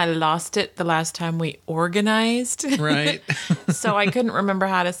 and I lost it the last time we organized. Right. So I couldn't remember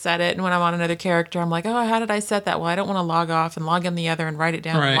how to set it. And when I'm on another character, I'm like, oh, how did I set that? Well, I don't want to log off and log in the other and write it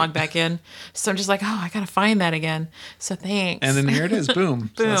down and log back in. So I'm just like, oh, I got to find that again. So thanks. And then here it is.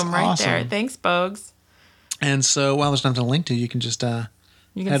 Boom. So that's Boom, right awesome. there. Thanks, Bogues. And so while there's nothing to link to, you can just head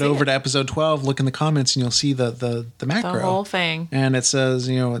over to episode 12, look in the comments, and you'll see the macro. The whole thing. And it says,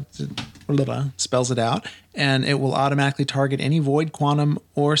 spells it out, and it will automatically target any void, quantum,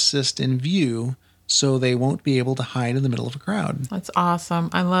 or cyst in view, so they won't be able to hide in the middle of a crowd. That's awesome.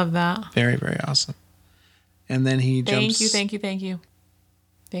 I love that. Very, very awesome. And then he jumps... Thank you. Thank you.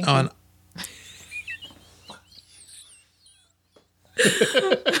 And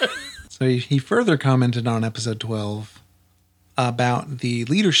so he further commented on episode 12 about the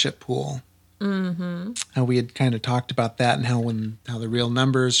leadership pool. How we had kind of talked about that, and how the real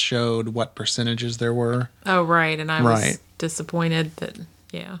numbers showed what percentages there were. Oh, right. And I was disappointed that,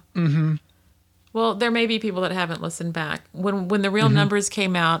 Well, there may be people that haven't listened back. When the real numbers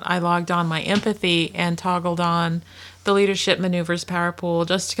came out, I logged on my empathy and toggled on the leadership maneuvers power pool,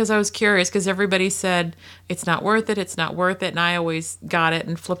 just because I was curious, because everybody said it's not worth it, and I always got it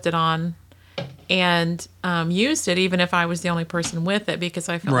and flipped it on and used it, even if I was the only person with it, because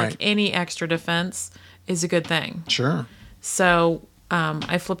I felt like any extra defense is a good thing. Sure. So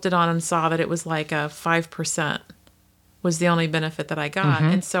I flipped it on and saw that it was like a 5% was the only benefit that I got.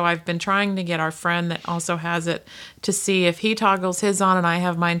 And so I've been trying to get our friend that also has it to see if he toggles his on and I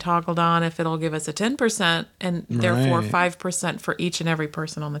have mine toggled on, if it'll give us a 10% and therefore 5% for each and every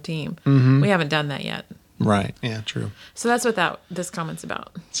person on the team. We haven't done that yet. Right. Yeah, true. So that's what this comment's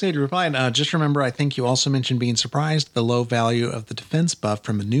about. Sage replied, just remember, I think you also mentioned being surprised at the low value of the defense buff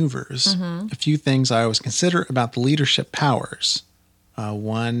from maneuvers. A few things I always consider about the leadership powers.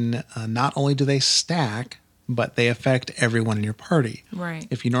 One, not only do they stack, but they affect everyone in your party. Right.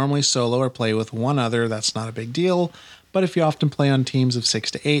 If you normally solo or play with one other, that's not a big deal. But if you often play on teams of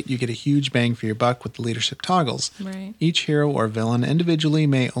 6 to 8, you get a huge bang for your buck with the leadership toggles. Right. Each hero or villain individually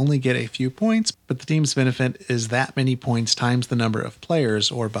may only get a few points, but the team's benefit is that many points times the number of players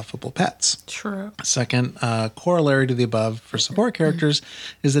or buffable pets. True. Second, corollary to the above for support characters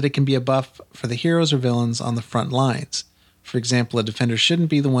is that it can be a buff for the heroes or villains on the front lines. For example, a defender shouldn't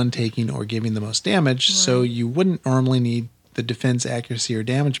be the one taking or giving the most damage, so you wouldn't normally need the defense accuracy or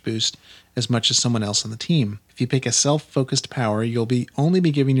damage boost as much as someone else on the team. If you pick a self-focused power, you'll only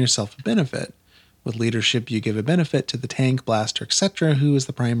be giving yourself a benefit. With leadership, you give a benefit to the tank, blaster, etc., who is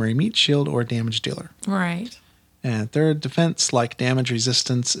the primary meat shield or damage dealer. Right. And third, defense, like damage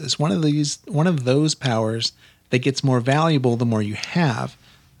resistance, is one of those powers that gets more valuable the more you have.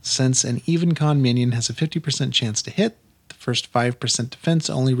 Since an even con minion has a 50% chance to hit, the first 5% defense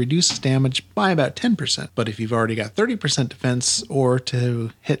only reduces damage by about 10%. But if you've already got 30% defense or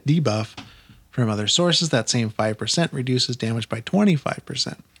to hit debuff from other sources, that same 5% reduces damage by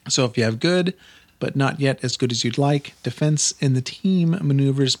 25%. So if you have good, but not yet as good as you'd like, defense in the team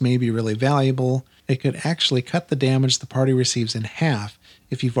maneuvers may be really valuable. It could actually cut the damage the party receives in half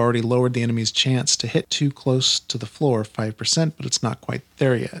if you've already lowered the enemy's chance to hit too close to the floor 5%, but it's not quite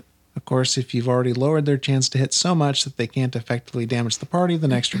there yet. Of course, if you've already lowered their chance to hit so much that they can't effectively damage the party,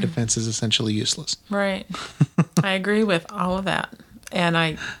 then extra defense is essentially useless. Right. I agree with all of that. And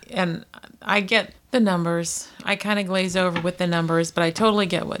I get the numbers. I kind of glaze over with the numbers, but I totally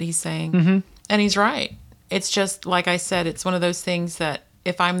get what he's saying. Mm-hmm. And he's right. It's just, like I said, it's one of those things that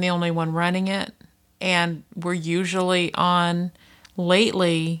if I'm the only one running it, and we're usually on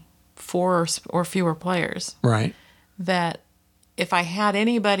lately 4 or fewer players. Right. That if I had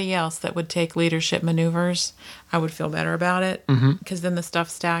anybody else that would take leadership maneuvers, I would feel better about it, because then the stuff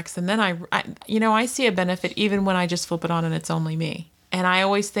stacks. And then I see a benefit even when I just flip it on and it's only me. And I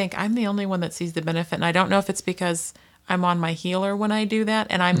always think I'm the only one that sees the benefit. And I don't know if it's because I'm on my healer when I do that,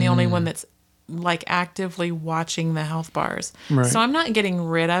 and I'm the only one that's like actively watching the health bars. Right. So I'm not getting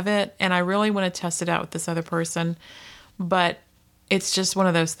rid of it, and I really want to test it out with this other person. But it's just one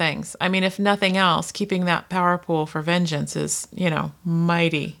of those things. I mean, if nothing else, keeping that power pool for vengeance is,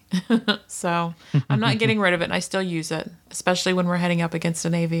 mighty. So I'm not getting rid of it, and I still use it, especially when we're heading up against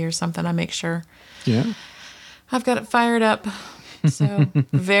an AV or something. I make sure I've got it fired up. So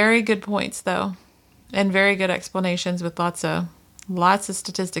very good points, though, and very good explanations with lots of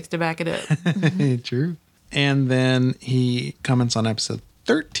statistics to back it up. True. And then he comments on episode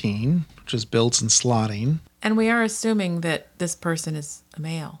 13, which is builds and slotting. And we are assuming that this person is a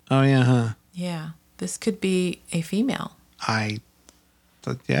male. Oh, yeah, huh? Yeah. This could be a female.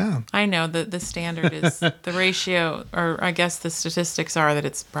 Yeah. I know that the standard is the ratio, or I guess the statistics are that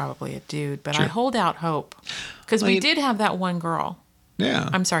it's probably a dude, but Sure. I hold out hope. Because we did have that one girl. Yeah.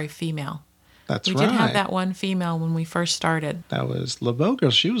 I'm sorry, female. That's we right. did have that one female when we first started. That was LeBeau.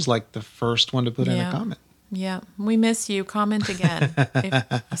 She was like the first one to put in a comment. Yeah. We miss you. Comment again.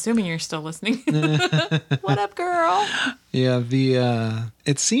 Assuming you're still listening. What up, girl? Yeah.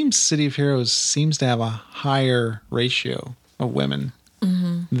 It seems City of Heroes seems to have a higher ratio of women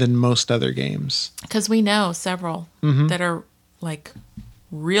than most other games. Because we know several that are like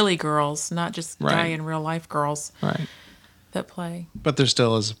really girls, not just guy in real life girls that play. But there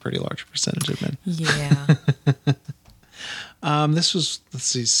still is a pretty large percentage of men. Yeah. This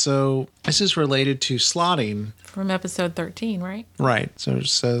is related to slotting. From episode 13, right? Right.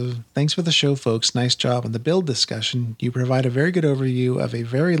 So thanks for the show, folks. Nice job on the build discussion. You provide a very good overview of a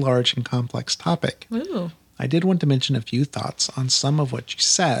very large and complex topic. Ooh. I did want to mention a few thoughts on some of what you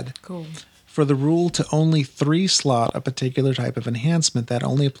said. Cool. For the rule to only 3 slot a particular type of enhancement, that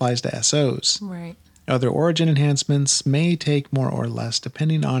only applies to SOs. Right. Other origin enhancements may take more or less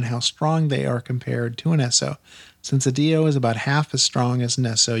depending on how strong they are compared to an SO. Since a DO is about half as strong as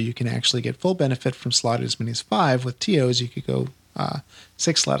an SO, you can actually get full benefit from slotting as many as 5. With TOs, you could go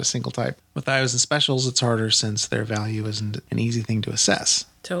 6 slot a single type. With IOs and specials, it's harder since their value isn't an easy thing to assess.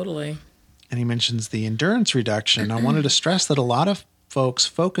 Totally. And he mentions the endurance reduction. I wanted to stress that a lot of folks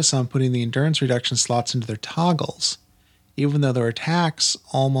focus on putting the endurance reduction slots into their toggles, even though their attacks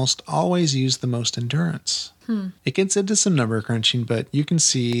almost always use the most endurance. It gets into some number crunching, but you can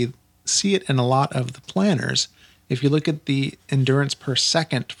see it in a lot of the planners. If you look at the endurance per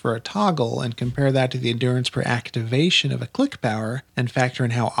second for a toggle and compare that to the endurance per activation of a click power and factor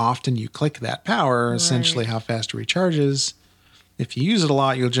in how often you click that power, essentially how fast it recharges, if you use it a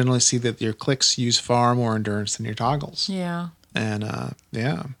lot, you'll generally see that your clicks use far more endurance than your toggles. Yeah. And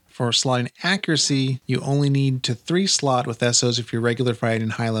for slotting accuracy, you only need to 3 slot with SOs if you're regular fighting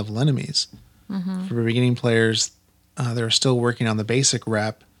high-level enemies. For beginning players, they're still working on the basic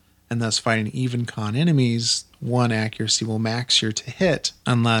rep, and thus fighting even con enemies, 1 accuracy will max your to hit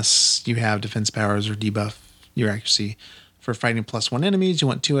unless you have defense powers or debuff your accuracy. For fighting +1 enemies, you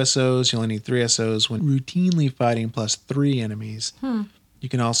want 2 SOs. You only need 3 SOs when routinely fighting +3 enemies. You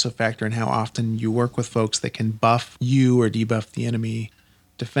can also factor in how often you work with folks that can buff you or debuff the enemy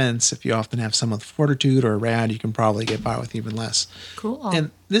defense. If you often have some with Fortitude or a Rad, you can probably get by with even less. Cool.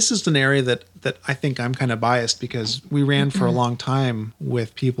 And this is an area that I think I'm kind of biased because we ran for a long time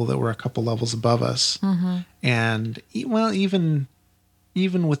with people that were a couple levels above us. And, well, even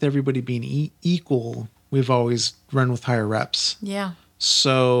with everybody being equal, we've always run with higher reps. Yeah.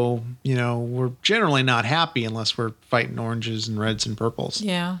 So, we're generally not happy unless we're fighting oranges and reds and purples.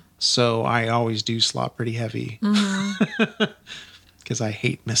 Yeah. So I always do slot pretty heavy because I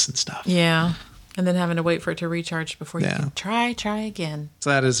hate missing stuff. Yeah. And then having to wait for it to recharge before you Yeah. can try again. So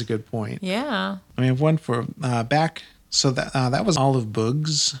that is a good point. Yeah. I mean, one for back. So that was Olive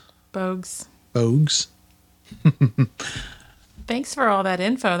Bogues. Bogues. Thanks for all that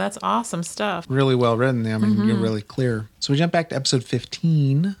info. That's awesome stuff. Really well written. I mean, you're really clear. So we jump back to episode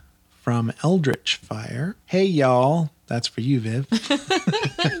 15 from Eldritch Fire. Hey, y'all. That's for you, Viv.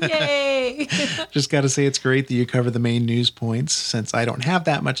 Yay! Just got to say it's great that you cover the main news points, since I don't have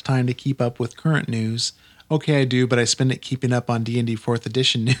that much time to keep up with current news. Okay, I do, but I spend it keeping up on D&D 4th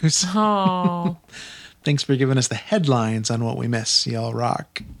edition news. Oh. Thanks for giving us the headlines on what we miss. Y'all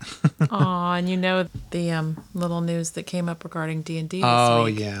rock. Aw, and you know the little news that came up regarding D&D this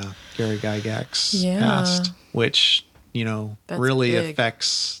week. Yeah. Gary Gygax Yeah. passed, which, That's really big.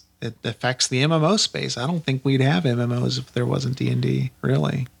 affects the MMO space. I don't think we'd have MMOs if there wasn't D&D,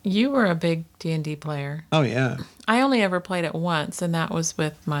 really. You were a big D&D player. Oh, yeah. I only ever played it once, and that was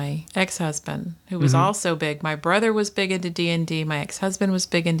with my ex-husband, who was also big. My brother was big into D&D. My ex-husband was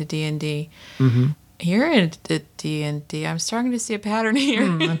big into D&D. You're into D&D. I'm starting to see a pattern here.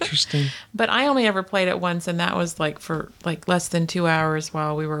 Interesting. But I only ever played it once, and that was for less than 2 hours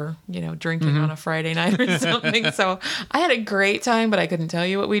while we were, drinking on a Friday night or something. So I had a great time, but I couldn't tell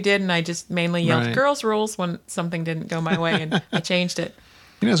you what we did, and I just mainly yelled Right. girls rules when something didn't go my way, and I changed it.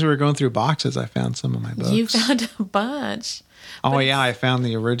 As we were going through boxes, I found some of my books. You found a bunch. Oh, yeah. I found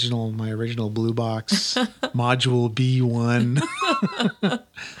my original blue box, Module B1.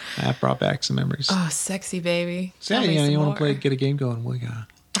 That brought back some memories. Oh, sexy baby. So, Tell me you some want more. to play, get a game going? We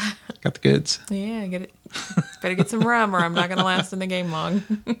got the goods. Yeah, get it. Better get some rum, or I'm not going to last in the game long.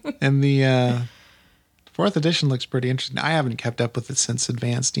 And the 4th edition looks pretty interesting. I haven't kept up with it since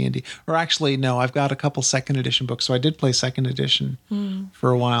Advanced D&D. Or actually, no, I've got a couple 2nd edition books. So I did play 2nd edition for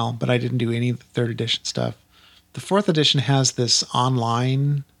a while, but I didn't do any of the 3rd edition stuff. The 4th edition has this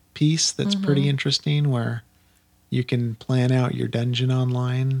online piece that's pretty interesting, where you can plan out your dungeon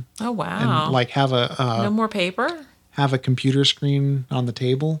online Oh, wow. and have no more paper? have a computer screen on the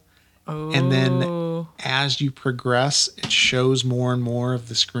table. Oh. And then as you progress, it shows more and more of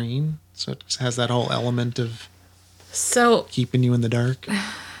the screen. So it has that whole element of So, keeping you in the dark.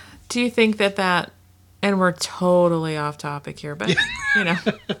 do you think that, and we're totally off topic here, but,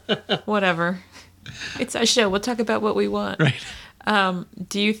 whatever. It's a show. We'll talk about what we want. Right.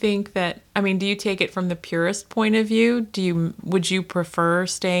 Do you think that, do you take it from the purist point of view? Would you prefer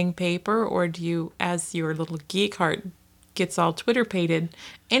staying paper, or do you, as your little geek heart gets all Twitter pated,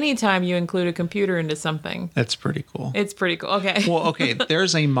 anytime you include a computer into something? That's pretty cool. It's pretty cool. Okay. Well, okay,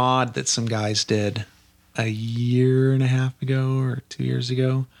 there's a mod that some guys did a year and a half ago or 2 years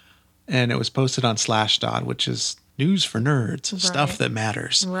ago, and it was posted on Slashdot, which is news for nerds, stuff that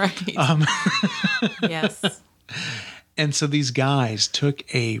matters. Right. Yes. And so these guys took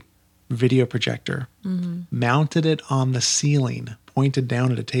a video projector, mounted it on the ceiling, pointed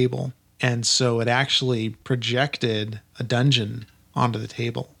down at a table. And so it actually projected a dungeon onto the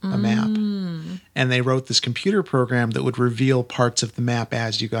table, a map. And they wrote this computer program that would reveal parts of the map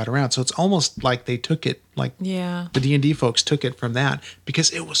as you got around. So it's almost like they took it, Yeah. the D&D folks took it from that, because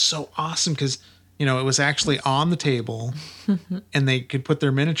it was so awesome, because it was actually on the table and they could put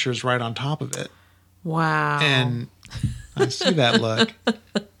their miniatures right on top of it. Wow. And I see that look.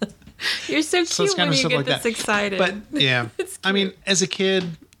 You're so So it's cute kind when of you stuff get like this that. excited. But yeah, It's I mean, as a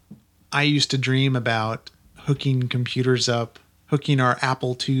kid, I used to dream about hooking computers up, hooking our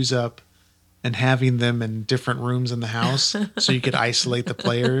Apple IIs up, and having them in different rooms in the house so you could isolate the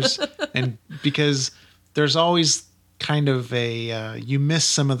players. And because there's always kind of you miss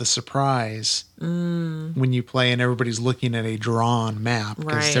some of the surprise when you play and everybody's looking at a drawn map,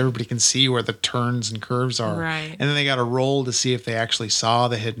 because Right. everybody can see where the turns and curves are. Right. And then they got to roll to see if they actually saw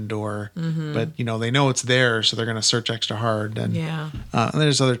the hidden door. But, they know it's there, so they're going to search extra hard. And Yeah.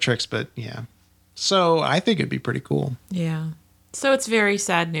 there's other tricks, but yeah. So I think it'd be pretty cool. Yeah. So it's very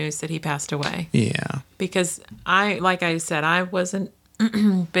sad news that he passed away, Yeah. because like I said, I wasn't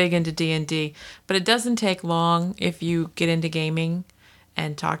big into D&D, but it doesn't take long if you get into gaming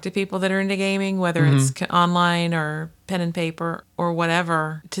and talk to people that are into gaming, whether it's online or pen and paper or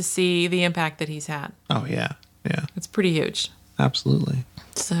whatever, to see the impact that he's had. Oh, yeah. Yeah. It's pretty huge. Absolutely.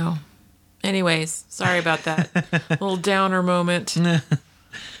 So anyways, sorry about that little downer moment.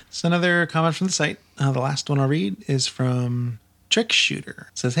 So another comment from the site. The last one I'll read is from Trick Shooter.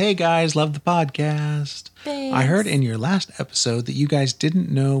 It says, "Hey guys, love the podcast. Thanks. I heard in your last episode that you guys didn't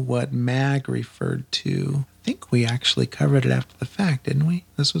know what MAG referred to. I think we actually covered it after the fact, didn't we?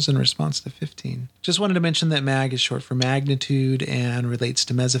 This was in response to 15. Just wanted to mention that MAG is short for magnitude and relates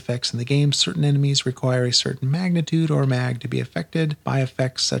to mes effects in the game. Certain enemies require a certain magnitude or mag to be affected by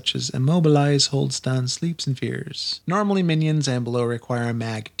effects such as immobilize, hold stun, sleeps, and fears. Normally minions and below require a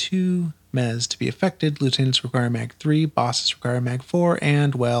mag 2 mes to be affected. Lieutenants require mag 3, bosses require mag 4,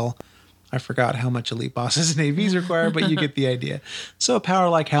 and, well, I forgot how much elite bosses and AVs require, but you get the idea. So a power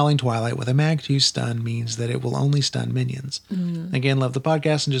like Howling Twilight with a Mag 2 stun means that it will only stun minions. Again, love the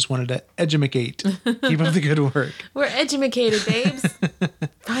podcast and just wanted to edumacate. Keep up the good work. We're educated, babes.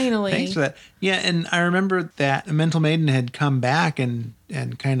 Finally. Thanks for that. Yeah, and I remember that Mental Maiden had come back and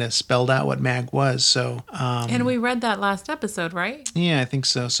kind of spelled out what Mag was. So, and we read that last episode, right? Yeah, I think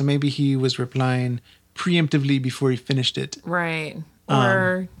so. So maybe he was replying preemptively before he finished it. Right.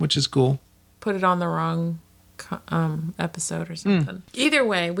 Or which is cool. Put it on the wrong episode or something. Either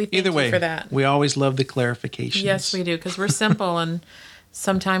way, we thank you for that. We always love the clarifications. Yes, we do, because we're simple and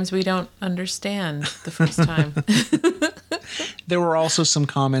sometimes we don't understand the first time. There were also some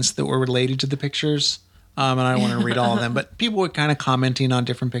comments that were related to the pictures, and I don't want to read all of them, but people were kind of commenting on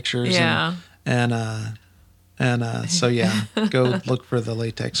different pictures. Yeah. So yeah, go look for the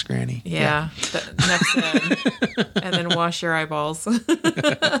latex granny. Yeah. Next and then wash your eyeballs.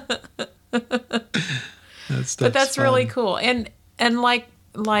 But that's fun. Really cool. And like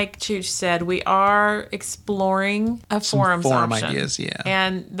Chooch said, we are exploring a forums forum option. Ideas, yeah.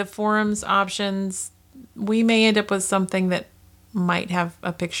 And the forums options, we may end up with something that might have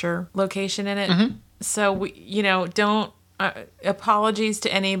a picture location in it. So we, don't apologies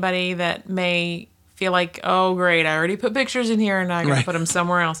to anybody that may feel like, oh great, I already put pictures in here and I gotta put them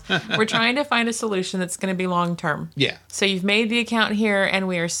somewhere else. We're trying to find a solution that's going to be long term. Yeah. So you've made the account here and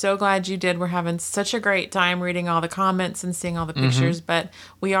we are so glad you did. We're having such a great time reading all the comments and seeing all the pictures, but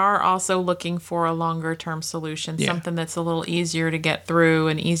we are also looking for a longer term solution, something that's a little easier to get through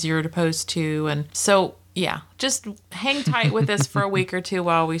and easier to post to. And so yeah, just hang tight with us for a week or two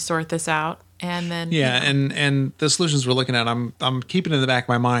while we sort this out. And then and the solutions we're looking at, I'm keeping in the back of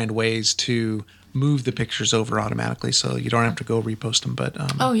my mind ways to move the pictures over automatically so you don't have to go repost them. But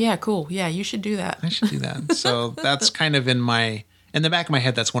oh yeah, cool. Yeah, you should do that. I should do that. So that's kind of in the back of my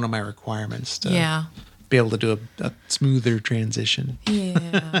head. That's one of my requirements to be able to do a smoother transition.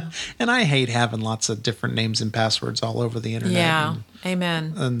 Yeah. And I hate having lots of different names and passwords all over the internet. Yeah.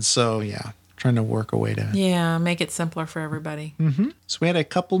 Amen. And so trying to work a way to make it simpler for everybody. So we had a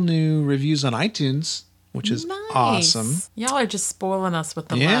couple new reviews on iTunes, which is awesome. Y'all are just spoiling us with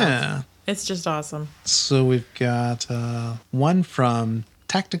the love. It's just awesome. So we've got one from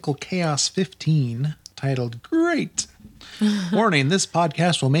Tactical Chaos 15 titled Great. Warning, this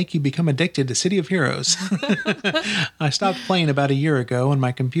podcast will make you become addicted to City of Heroes. I stopped playing about a year ago and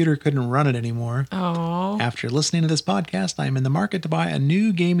my computer couldn't run it anymore. Oh. After listening to this podcast, I am in the market to buy a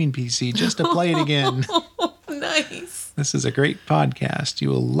new gaming PC just to play it again. Nice. This is a great podcast. You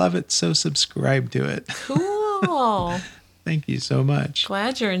will love it, so subscribe to it. Cool. Thank you so much.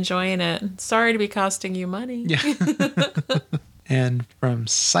 Glad you're enjoying it. Sorry to be costing you money. Yeah. And from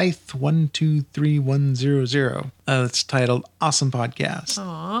Scythe123100, it's titled Awesome Podcast.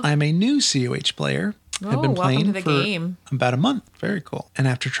 Aww. I'm a new COH player. I've been playing to the for game. About a month. Very cool. And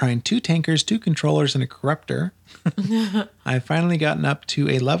after trying 2 tankers, 2 controllers, and a corruptor, I've finally gotten up to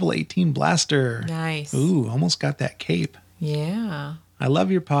a level 18 blaster. Nice. Ooh, almost got that cape. Yeah. I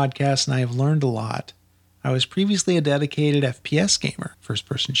love your podcast and I have learned a lot. I was previously a dedicated FPS gamer,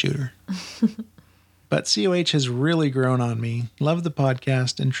 first-person shooter. But COH has really grown on me. Love the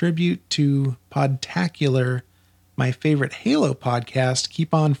podcast and tribute to Podtacular, my favorite Halo podcast.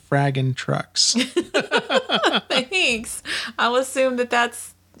 Keep on fragging trucks. Thanks. I'll assume that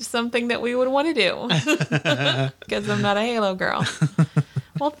that's something that we would want to do because I'm not a Halo girl.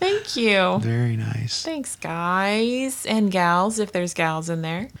 Well, thank you. Very nice. Thanks, guys and gals, if there's gals in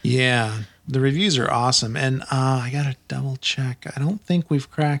there. Yeah. The reviews are awesome. And I got to double check. I don't think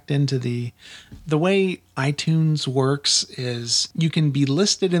we've cracked into the way iTunes works is you can be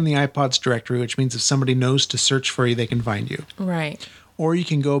listed in the iPods directory, which means if somebody knows to search for you, they can find you. Right. Or you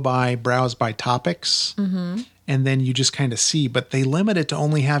can go browse by topics, and then you just kind of see. But they limit it to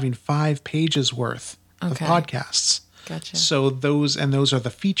only having 5 pages worth of podcasts. Gotcha. So those are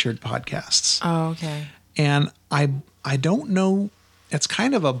the featured podcasts. Oh, okay. And I don't know. It's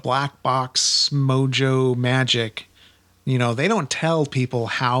kind of a black box mojo magic. You know, they don't tell people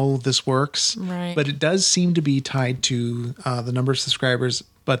how this works, right? But it does seem to be tied to the number of subscribers,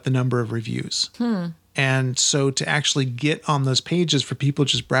 but the number of reviews. And so to actually get on those pages for people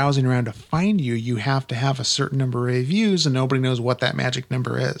just browsing around to find you, you have to have a certain number of reviews, and nobody knows what that magic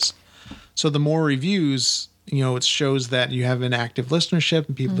number is. So the more reviews, it shows that you have an active listenership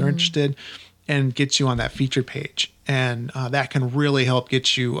and people are interested, and gets you on that featured page. And that can really help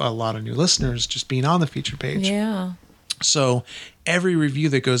get you a lot of new listeners just being on the featured page. Yeah. So every review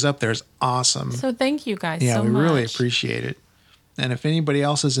that goes up there is awesome. So thank you guys so much. Yeah, we really much. appreciate it. And if anybody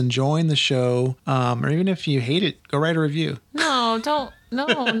else is enjoying the show, or even if you hate it, go write a review. No, don't. No,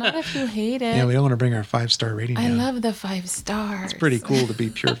 not if you hate it. Yeah, we don't want to bring our 5-star rating I down. love the 5 stars. It's pretty cool to be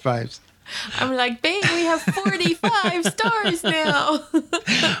pure 5s. I'm like, bang, we have 45 stars now.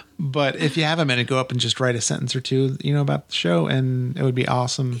 But if you have a minute, go up and just write a sentence or two, about the show, and it would be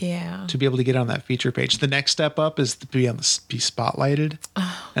awesome Yeah. to be able to get on that feature page. The next step up is to be spotlighted, and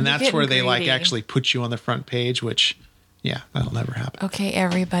you're that's where they getting greedy. actually put you on the front page, which, yeah, that'll never happen. Okay,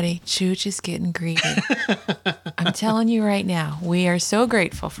 everybody, Chooch is getting greedy. I'm telling you right now, we are so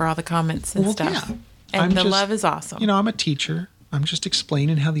grateful for all the comments and stuff. Yeah. And the love is awesome. I'm a teacher. I'm just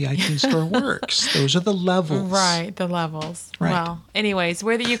explaining how the iTunes store works. Those are the levels. Right, the levels. Right. Well, anyways,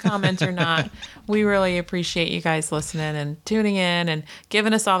 whether you comment or not, we really appreciate you guys listening and tuning in and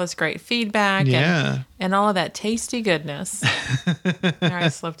giving us all this great feedback and all of that tasty goodness. There, I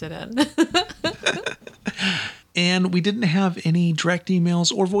slipped it in. And we didn't have any direct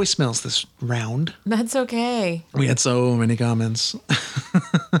emails or voicemails this round. That's okay. We had so many comments and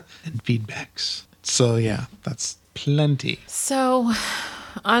feedbacks. So, yeah, that's plenty. So,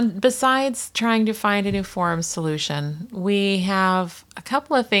 besides trying to find a new forum solution, we have a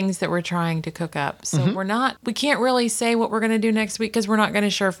couple of things that we're trying to cook up. So we can't really say what we're going to do next week because we're not going to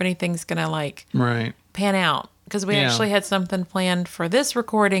sure if anything's going to Right. pan out. Because we actually had something planned for this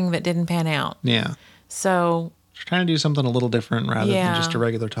recording that didn't pan out. Yeah. So, We're trying to do something a little different rather than just a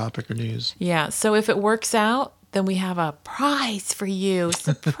regular topic or news. yeah. So if it works out, then we have a prize for you.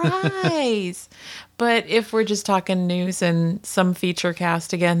 Surprise. But if we're just talking news and some feature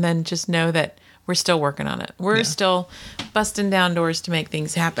cast again, then just know that we're still working on it. We're still busting down doors to make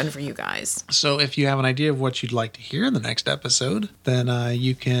things happen for you guys. So if you have an idea of what you'd like to hear in the next episode, then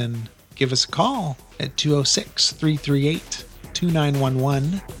you can give us a call at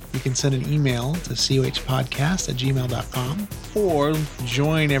 206-338-2911. You can send an email to cohpodcast@gmail.com or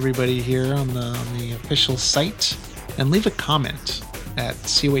join everybody here on the official site and leave a comment at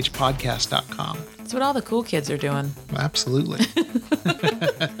cohpodcast.com. That's what all the cool kids are doing. Absolutely.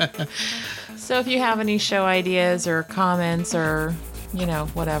 So if you have any show ideas or comments or,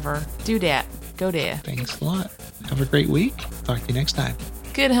 whatever, do that. Go there. Thanks a lot. Have a great week. Talk to you next time.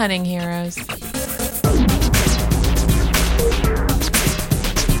 Good hunting, heroes.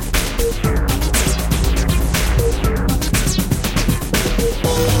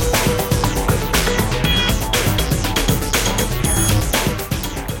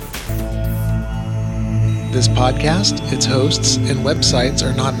 This podcast, its hosts, and websites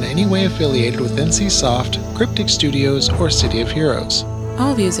are not in any way affiliated with NCSoft, Cryptic Studios, or City of Heroes.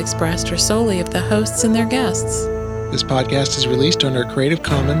 All views expressed are solely of the hosts and their guests. This podcast is released under a Creative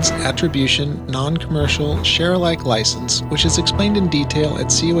Commons Attribution, Non-Commercial, Share-alike license, which is explained in detail at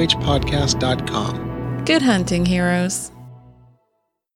cohpodcast.com. Good hunting, heroes.